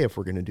warm day if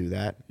we're going to do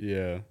that.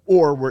 Yeah.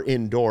 Or we're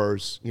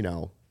indoors,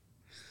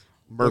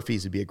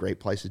 Murphy's would be a great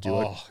place to do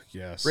it. Oh,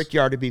 yes.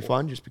 Brickyard would be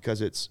fun just because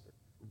it's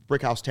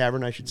Brick House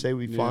Tavern, I should say,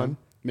 would be fun.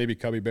 Maybe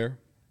Cubby Bear.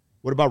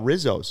 What about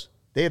Rizzo's?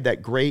 They have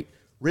that great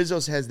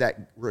Rizzo's has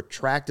that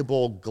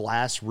retractable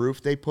glass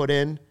roof they put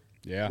in.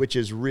 Yeah. Which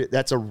is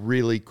that's a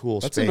really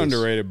cool space. That's an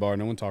underrated bar.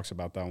 No one talks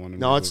about that one.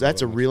 No,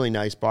 that's a really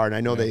nice bar. And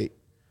I know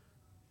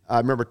I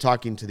remember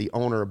talking to the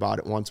owner about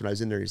it once when I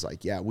was in there. He's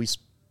like, yeah,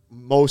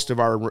 most of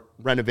our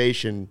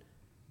renovation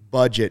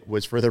budget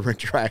was for the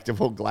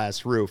retractable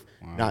glass roof,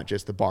 not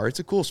just the bar. It's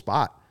a cool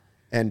spot.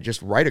 And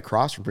just right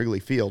across from Wrigley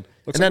Field.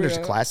 And then there's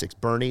classics,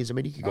 Bernie's. I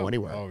mean, you could go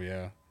anywhere. Oh,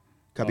 yeah.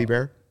 Cubby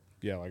Bear?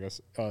 Yeah, I guess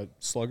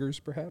Sluggers,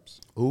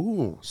 perhaps.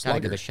 Ooh, Gotta Slugger.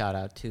 give a shout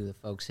out to the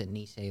folks at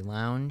Nice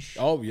Lounge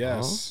Oh,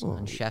 yes.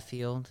 on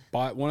Sheffield.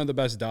 One of the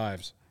best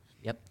dives.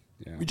 Yep.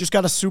 Yeah. We just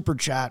got a super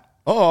chat.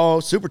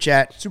 Oh, super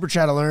chat. Super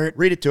chat alert.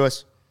 Read it to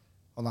us.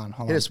 Hold on.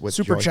 Hit us with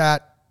super joy.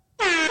 chat.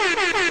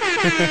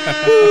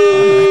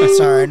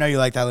 Sorry, I know you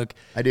like that, Luke.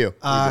 I do.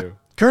 We do.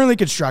 Currently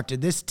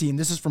constructed, this team,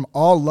 this is from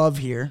All Love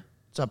Here.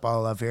 What's up,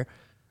 All Love Here?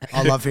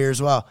 All Love Here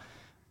as well.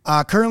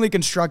 Currently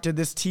constructed,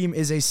 this team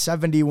is a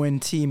 70-win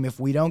team. If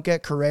we don't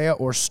get Correa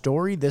or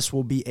Story, this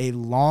will be a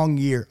long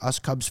year. Us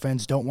Cubs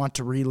fans don't want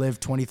to relive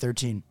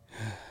 2013.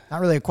 Not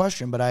really a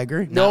question, but I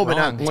agree. No, but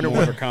wrong. I wonder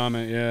Never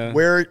comment, yeah.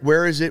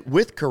 where is it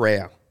with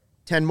Correa?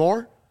 10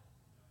 more?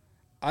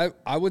 I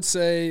would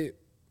say,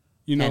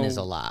 10 is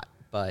a lot,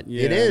 but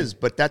Yeah. It is,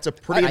 but that's a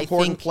pretty I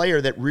important think- player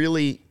that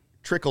really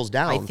trickles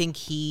down. I think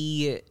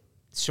he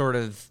sort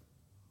of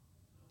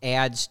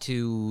adds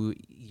to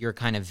your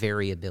kind of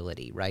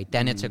variability, right?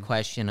 Then it's a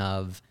question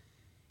of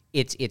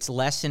it's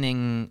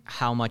lessening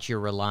how much you're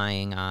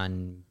relying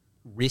on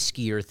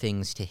riskier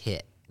things to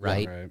hit,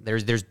 right? Right.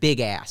 There's big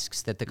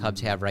asks that the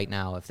Cubs have right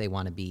now if they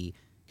want to be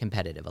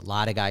competitive. A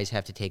lot of guys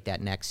have to take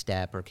that next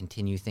step or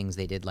continue things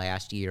they did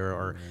last year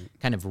or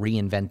kind of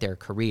reinvent their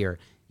career.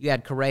 You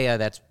had Correa,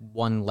 that's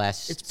one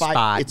less It's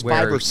spot it's where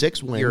 5 or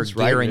 6 wins, you're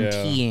right?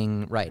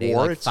 guaranteeing a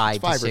Or like it's 5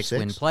 to 5 or 6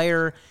 win 6.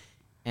 player,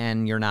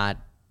 and you're not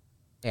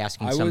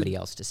asking I would- somebody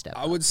else to step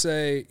I up. would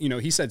say,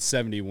 he said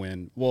 70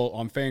 win. Well,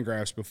 on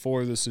Fangraphs,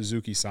 before the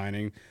Suzuki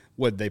signing,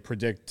 would they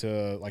predict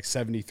like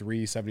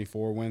 73,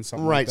 74 wins,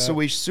 something like right, that? so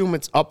we assume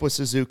it's up with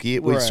Suzuki.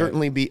 It would Right.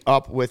 certainly be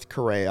up with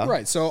Correa.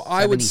 Right, so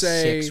I would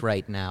say 76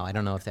 right now. I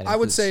don't know if that I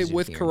would includes say Suzuki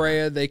with or not.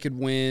 Correa, they could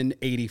win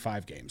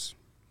 85 games.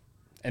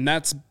 And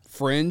that's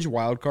fringe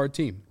wildcard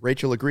team.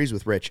 Rachel agrees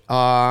with Rich.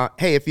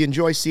 Hey, if you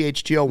enjoy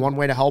CHGO, one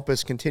way to help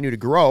us continue to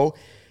grow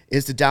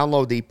is to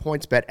download the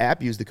PointsBet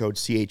app. Use the code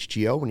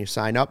CHGO when you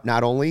sign up.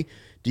 Not only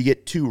do you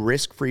get 2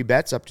 risk-free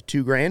bets up to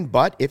 $2,000,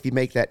 but if you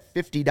make that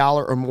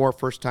 $50 or more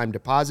first-time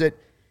deposit,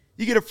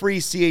 you get a free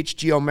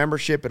CHGO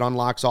membership. It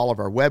unlocks all of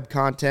our web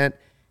content,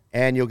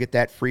 and you'll get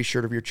that free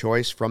shirt of your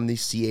choice from the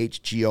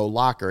CHGO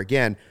locker.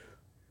 Again,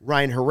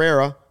 Ryan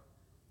Herrera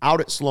out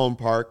at Sloan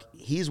Park.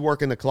 He's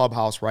working the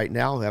clubhouse right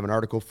now. He'll have an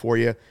article for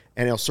you,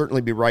 and he'll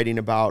certainly be writing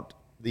about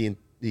the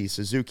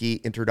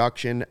Suzuki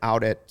introduction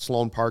out at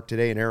Sloan Park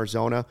today in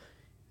Arizona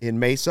in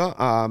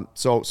Mesa.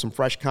 So some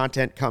fresh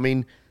content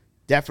coming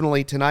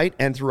definitely tonight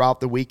and throughout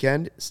the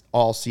weekend,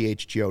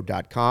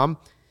 allchgo.com.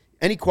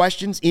 Any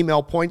questions,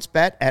 email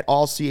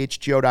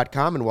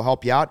pointsbet@allchgo.com, and we'll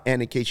help you out.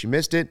 And in case you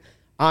missed it,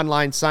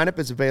 online sign-up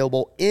is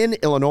available in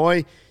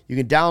Illinois. You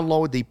can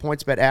download the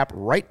PointsBet app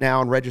right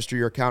now and register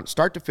your account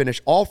start to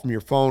finish, all from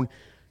your phone.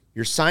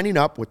 You're signing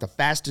up with the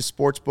fastest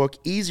sportsbook,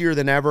 easier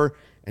than ever,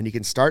 and you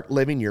can start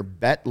living your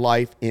bet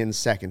life in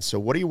seconds. So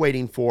what are you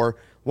waiting for?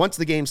 Once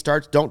the game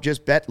starts, don't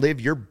just bet, live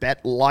your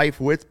bet life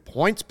with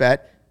PointsBet.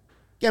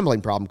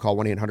 Gambling problem, call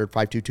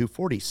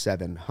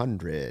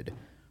 1-800-522-4700.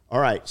 All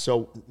right,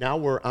 so now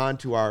we're on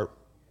to our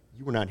 –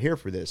 you were not here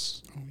for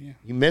this. Oh, yeah.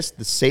 You missed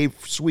the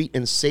sweet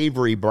and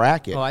savory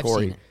bracket, Oh, I've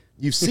Corey. seen it.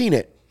 You've seen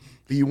it,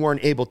 but you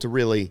weren't able to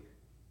really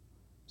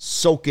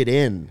soak it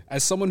in.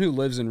 As someone who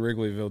lives in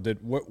Wrigleyville,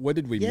 what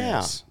did we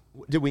miss?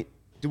 Did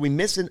we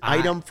miss an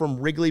item from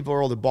Wrigleyville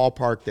or the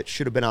ballpark that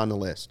should have been on the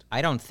list?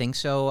 I don't think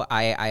so.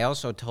 I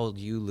also told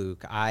you,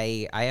 Luke,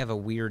 I have a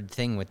weird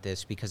thing with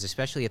this because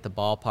especially at the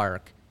ballpark,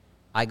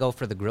 I go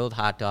for the grilled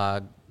hot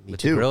dog with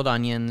too. the grilled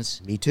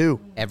onions Me too.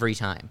 every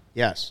time.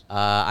 Yes.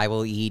 I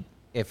will eat,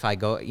 if I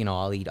go,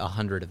 I'll eat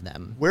 100 of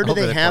them. Where do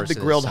over they have course the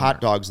of grilled summer.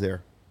 hot dogs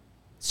there?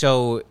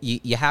 So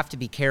you have to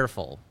be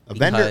careful. A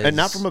vendor, and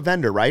not from a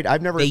vendor, right?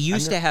 They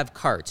used to have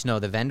carts. No,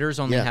 the vendors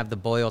only Yeah. have the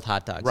boiled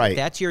hot dogs. Right. If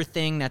that's your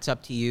thing, that's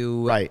up to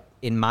you. Right.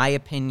 In my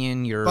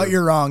opinion, But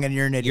you're wrong, and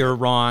you're an idiot. you're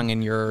wrong,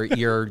 and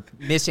you're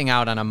missing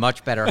out on a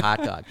much better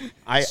hot dog.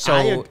 I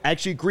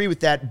actually agree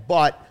with that,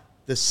 but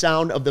the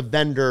sound of the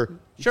vendor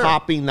Sure.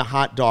 popping the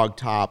hot dog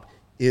top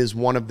is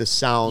one of the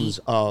sounds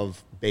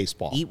of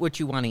baseball. Eat what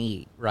you want to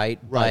eat, right?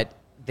 Right. But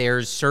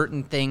there's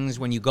certain things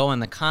when you go on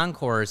the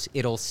concourse,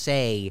 it'll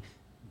say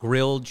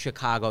grilled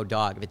Chicago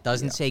dog. If it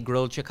doesn't say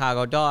grilled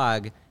Chicago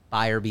dog,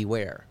 buyer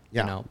beware.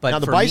 Yeah. But now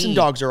the for bison me,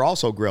 dogs are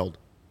also grilled.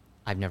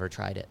 I've never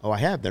tried it. Oh, I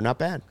have. They're not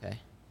bad. Okay.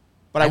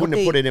 But I hope wouldn't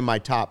have they- put it in my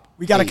top.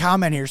 We got a 8.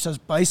 comment here. It says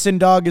bison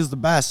dog is the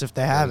best if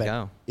they have There it. you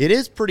go. It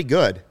is pretty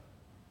good.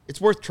 It's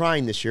worth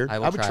trying this year. I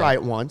will would try try it.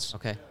 it once.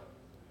 Okay.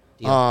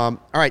 Deal. All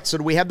right, so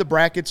do we have the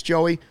brackets,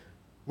 Joey?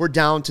 We're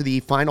down to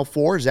the final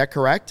 4. Is that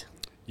correct?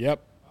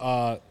 Yep.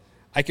 I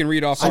can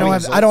read off. I don't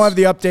have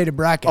the updated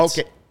brackets.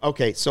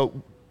 Okay.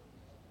 So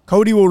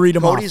Cody will read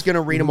them off. Cody's going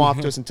to read them off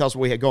to us and tell us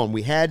what we had going.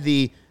 We had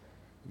the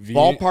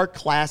Ballpark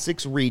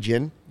Classics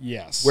region.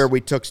 Yes. Where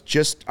we took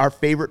just our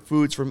favorite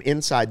foods from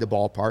inside the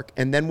ballpark.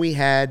 And then we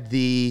had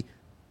the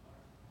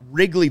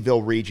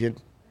Wrigleyville region,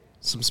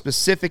 some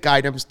specific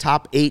items,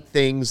 top 8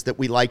 things that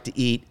we like to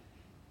eat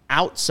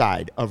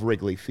outside of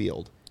Wrigley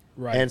Field.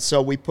 Right. And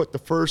so we put the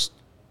first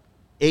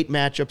 8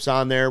 matchups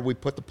on there. We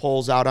put the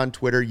polls out on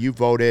Twitter. You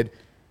voted.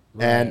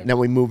 Right. And then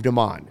we moved them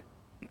on.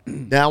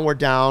 Now we're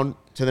down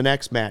to the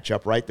next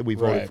matchup, right, that we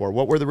voted for.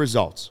 What were the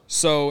results?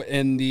 So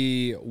in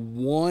the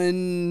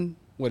one,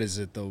 what is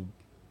it?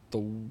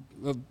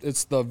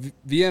 It's the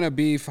Vienna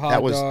beef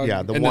hot dog.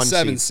 Yeah, the and one the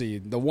 7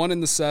 seed. The 1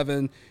 and the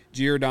 7,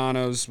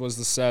 Giordano's was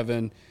the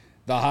 7.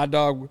 The hot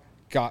dog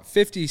got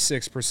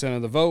 56%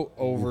 of the vote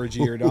over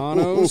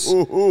Giordano's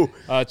to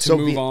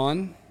move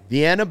on.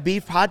 Vienna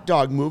beef hot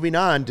dog moving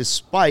on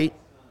despite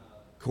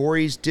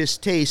Corey's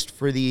distaste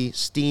for the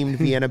steamed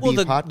Vienna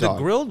beef hot dog.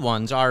 The grilled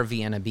ones are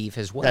Vienna beef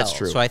as well. That's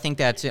true. So I think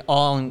that's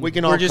all. We're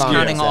just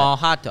counting all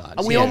hot dogs.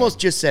 And we almost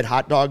just said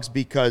hot dogs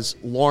because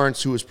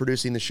Lawrence, who was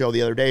producing the show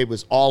the other day,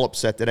 was all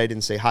upset that I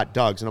didn't say hot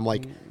dogs. And I'm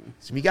like,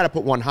 so you got to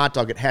put one hot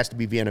dog. It has to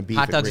be Vienna beef.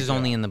 Hot dogs is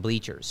only in the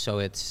bleachers, so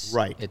it's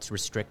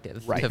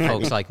restrictive to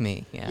folks like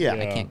me. Yeah,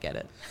 I can't get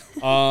it.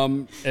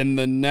 In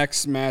the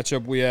next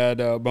matchup, we had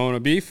Bona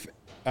Beef,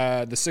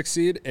 the 6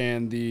 seed,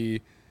 and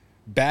the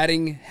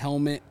batting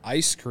helmet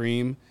ice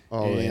cream.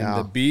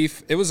 The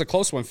beef. It was a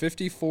close one,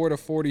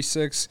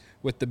 54-46,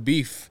 with the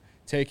beef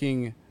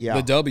taking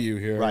the W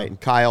here. Right, and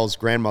Kyle's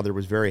grandmother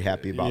was very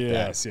happy about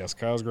that. Yes,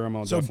 Kyle's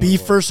grandma. So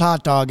beef versus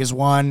hot dog is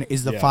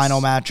the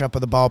final matchup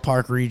of the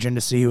ballpark region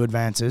to see who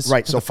advances.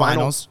 Right, so the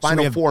finals.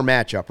 Final 4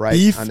 matchup, right?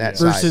 Beef on that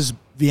versus side.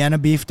 Vienna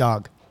beef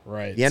dog.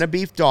 Right. Vienna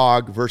beef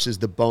dog versus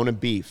the Bona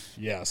beef.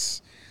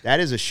 Yes. That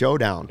is a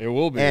showdown. It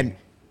will be. And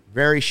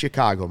very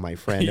Chicago, my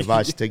friend, of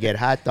us to get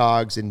hot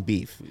dogs and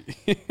beef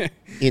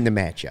in the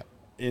matchup.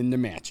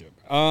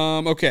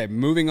 Okay,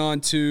 moving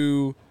on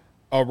to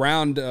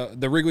around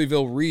the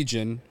Wrigleyville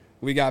region,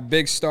 we got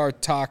Big Star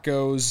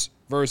Tacos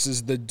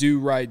versus the Do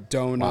Right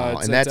Donuts.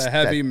 Wow, and that's a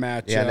heavy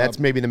matchup. Yeah, that's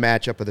maybe the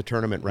matchup of the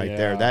tournament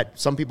there. That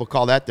some people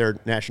call that their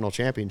national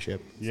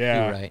championship.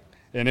 Yeah. Do Right.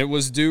 And it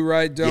was Do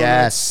Right Donuts.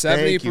 Yes,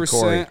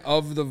 70%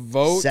 of the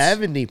vote.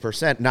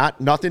 70%.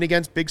 Nothing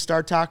against Big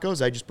Star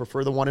Tacos. I just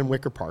prefer the one in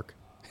Wicker Park.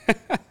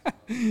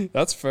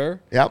 That's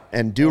fair. Yep,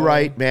 and Do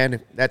Right,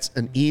 man, that's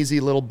an easy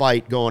little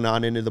bite going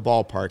on into the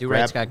ballpark. Do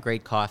Right's got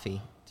great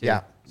coffee, too.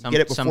 Yeah, get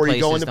it before you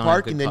go in the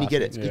park, and then you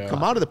get it. Yeah. You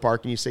come out of the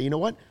park, and you say, you know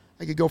what?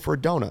 I could go for a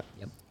donut.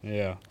 Yep.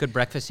 Yeah. Good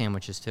breakfast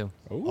sandwiches, too.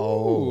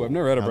 Ooh, I've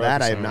never had a breakfast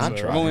that I have not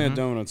sandwich there. tried. I've only had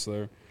donuts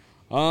there.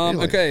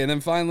 Really? Okay, and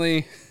then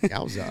finally,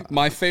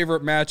 my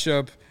favorite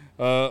matchup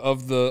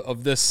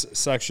of this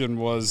section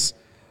was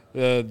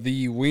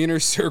the Wiener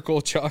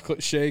Circle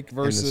chocolate shake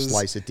versus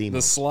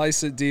the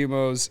Slice at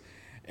Demos.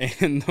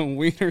 And the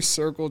Wiener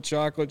Circle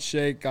chocolate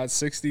shake got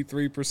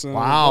 63%.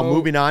 Wow,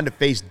 moving on to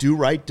face Do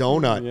Right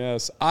Donut.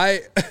 Yes.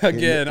 I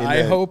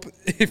hope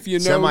if you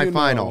know,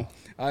 semifinal.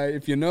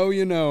 If you know,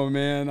 you know,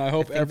 man. I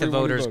hope the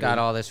voters got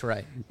all this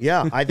right.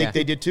 Yeah, I think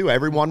they did too.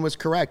 Everyone was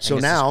correct. So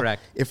now,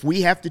 if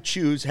we have to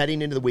choose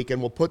heading into the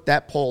weekend, we'll put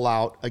that poll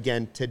out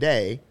again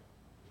today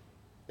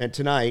and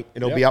tonight.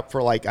 It'll be up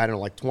for like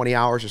 20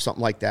 hours or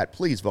something like that.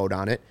 Please vote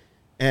on it.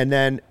 And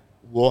then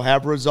we'll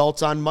have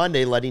results on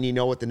Monday letting you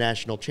know what the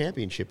national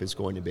championship is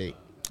going to be.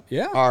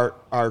 Yeah.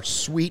 Our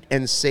sweet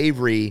and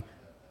savory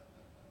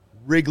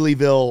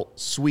Wrigleyville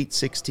Sweet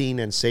 16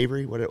 and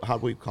Savory. How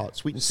do we call it?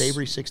 Sweet and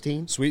Savory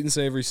 16? Sweet and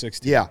Savory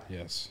 16. Yeah.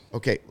 Yes.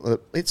 Okay.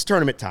 It's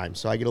tournament time,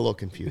 so I get a little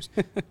confused.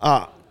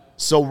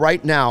 So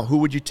right now, who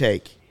would you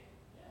take?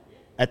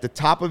 At the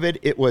top of it,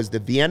 it was the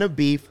Vienna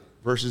beef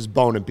versus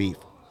Bona beef.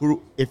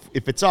 Who, if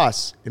it's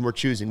us and we're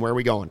choosing, where are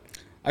we going?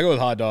 I go with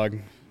hot dog.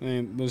 I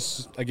mean,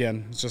 it's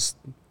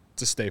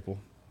a staple.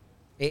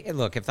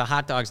 Look, if the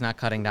hot dog's not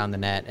cutting down the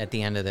net at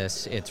the end of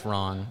this, it's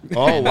wrong.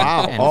 Oh,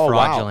 wow. and Wow.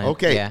 fraudulent.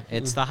 Okay. Yeah,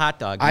 it's the hot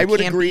dog. I would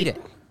can't agree. beat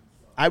it.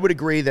 I would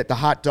agree that the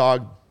hot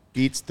dog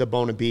beats the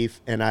Bona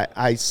beef, and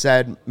I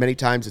said many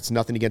times it's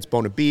nothing against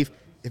Bona beef.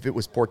 If it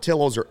was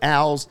Portillo's or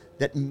Al's,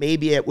 that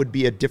maybe it would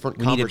be a different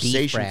conversation. Need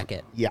a beef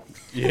bracket.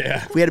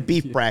 Yeah. If we had a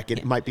beef bracket,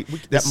 it might be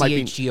that might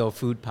be CHGO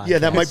food podcast. Yeah,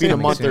 that might be in a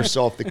month or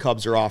so if the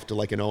Cubs are off to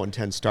like an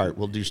 0-10 start.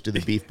 We'll just do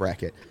the beef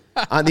bracket.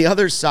 On the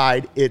other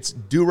side, it's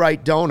Do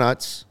Right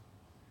Donuts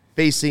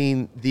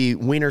facing the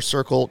Wiener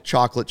Circle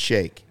chocolate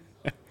shake.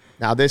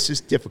 Now, this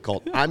is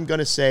difficult. I'm going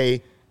to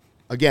say,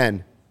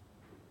 again,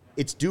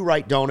 it's Do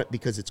Right Donut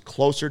because it's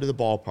closer to the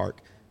ballpark.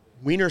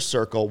 Wiener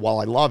Circle, while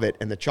I love it,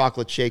 and the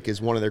chocolate shake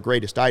is one of their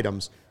greatest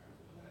items,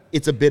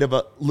 it's a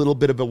little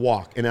bit of a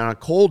walk. And on a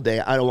cold day,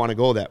 I don't want to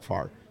go that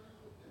far.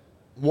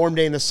 Warm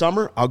day in the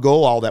summer, I'll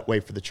go all that way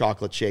for the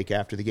chocolate shake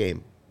after the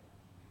game.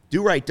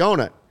 Do Right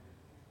Donut,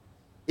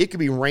 it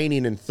could be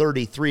raining and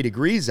 33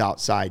 degrees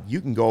outside.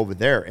 You can go over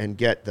there and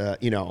get the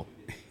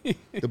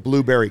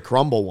blueberry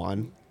crumble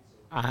one.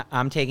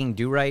 I'm taking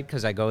Do Right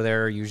because I go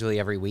there usually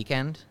every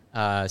weekend.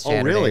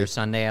 Saturday or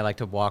Sunday, I like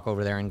to walk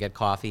over there and get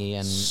coffee.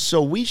 And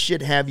so we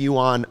should have you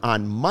on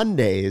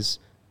Mondays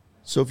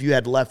So if you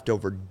had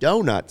leftover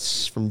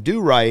donuts from Do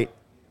Right,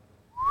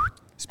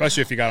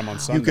 especially if you got them on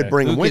Sunday, you could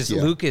bring them with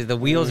you. Luke is the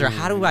wheels are.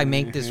 How do I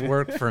make this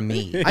work for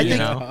me? I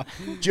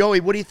think, Joey,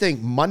 what do you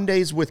think?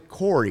 Mondays with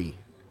Corey.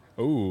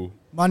 Ooh.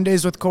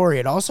 Mondays with Corey.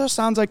 It also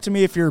sounds like to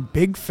me if you're a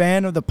big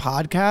fan of the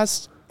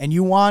podcast and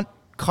you want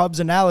Cubs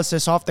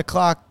analysis off the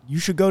clock, you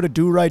should go to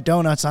Do Right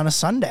Donuts on a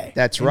Sunday.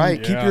 That's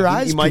right. Keep your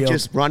eyes You peeled. might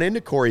just run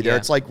into Corey there. Yeah.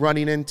 It's like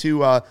running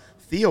into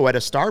Theo at a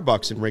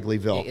Starbucks in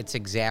Wrigleyville. It's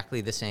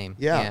exactly the same.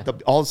 Yeah.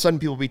 All of a sudden,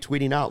 people will be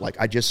tweeting out, like,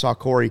 I just saw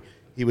Corey.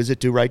 He was at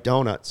Do Right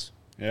Donuts.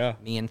 Yeah.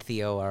 Me and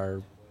Theo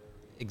are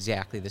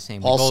exactly the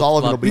same. Paul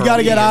Sullivan will be We got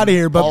to get out of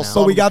here, but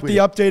we got the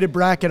tweeted. updated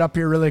bracket up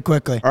here really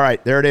quickly. All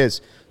right, there it is.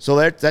 So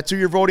that's who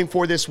you're voting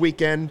for this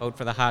weekend. Vote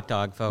for the hot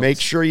dog, folks. Make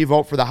sure you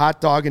vote for the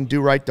hot dog and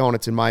Do Right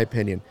Donuts, in my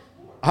opinion.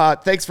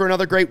 Thanks for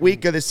another great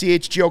week of the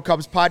CHGO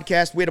Cubs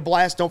podcast. We had a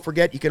blast. Don't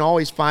forget, you can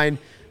always find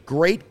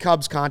great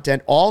Cubs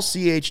content, all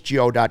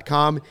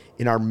CHGO.com,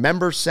 in our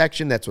members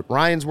section. That's what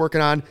Ryan's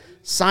working on.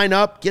 Sign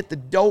up, get the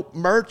dope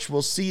merch.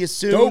 We'll see you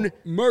soon. Dope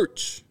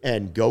merch.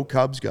 And go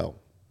Cubs, go.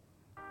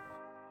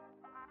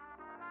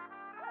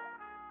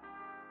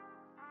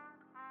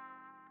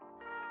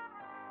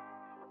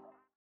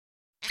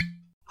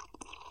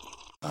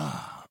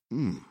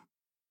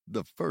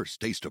 The first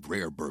taste of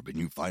rare bourbon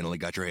you finally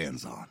got your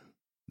hands on.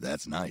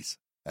 That's nice.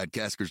 At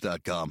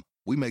Caskers.com,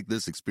 we make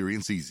this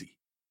experience easy.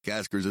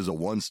 Caskers is a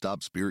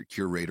one-stop spirit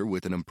curator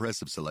with an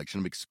impressive selection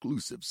of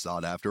exclusive,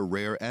 sought-after,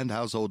 rare, and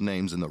household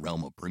names in the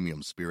realm of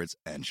premium spirits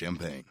and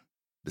champagne.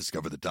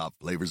 Discover the top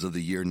flavors of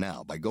the year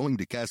now by going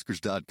to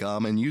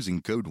Caskers.com and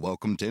using code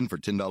WELCOME10 for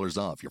 $10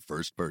 off your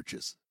first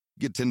purchase.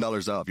 Get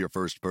 $10 off your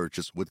first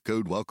purchase with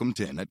code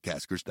WELCOME10 at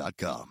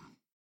Caskers.com.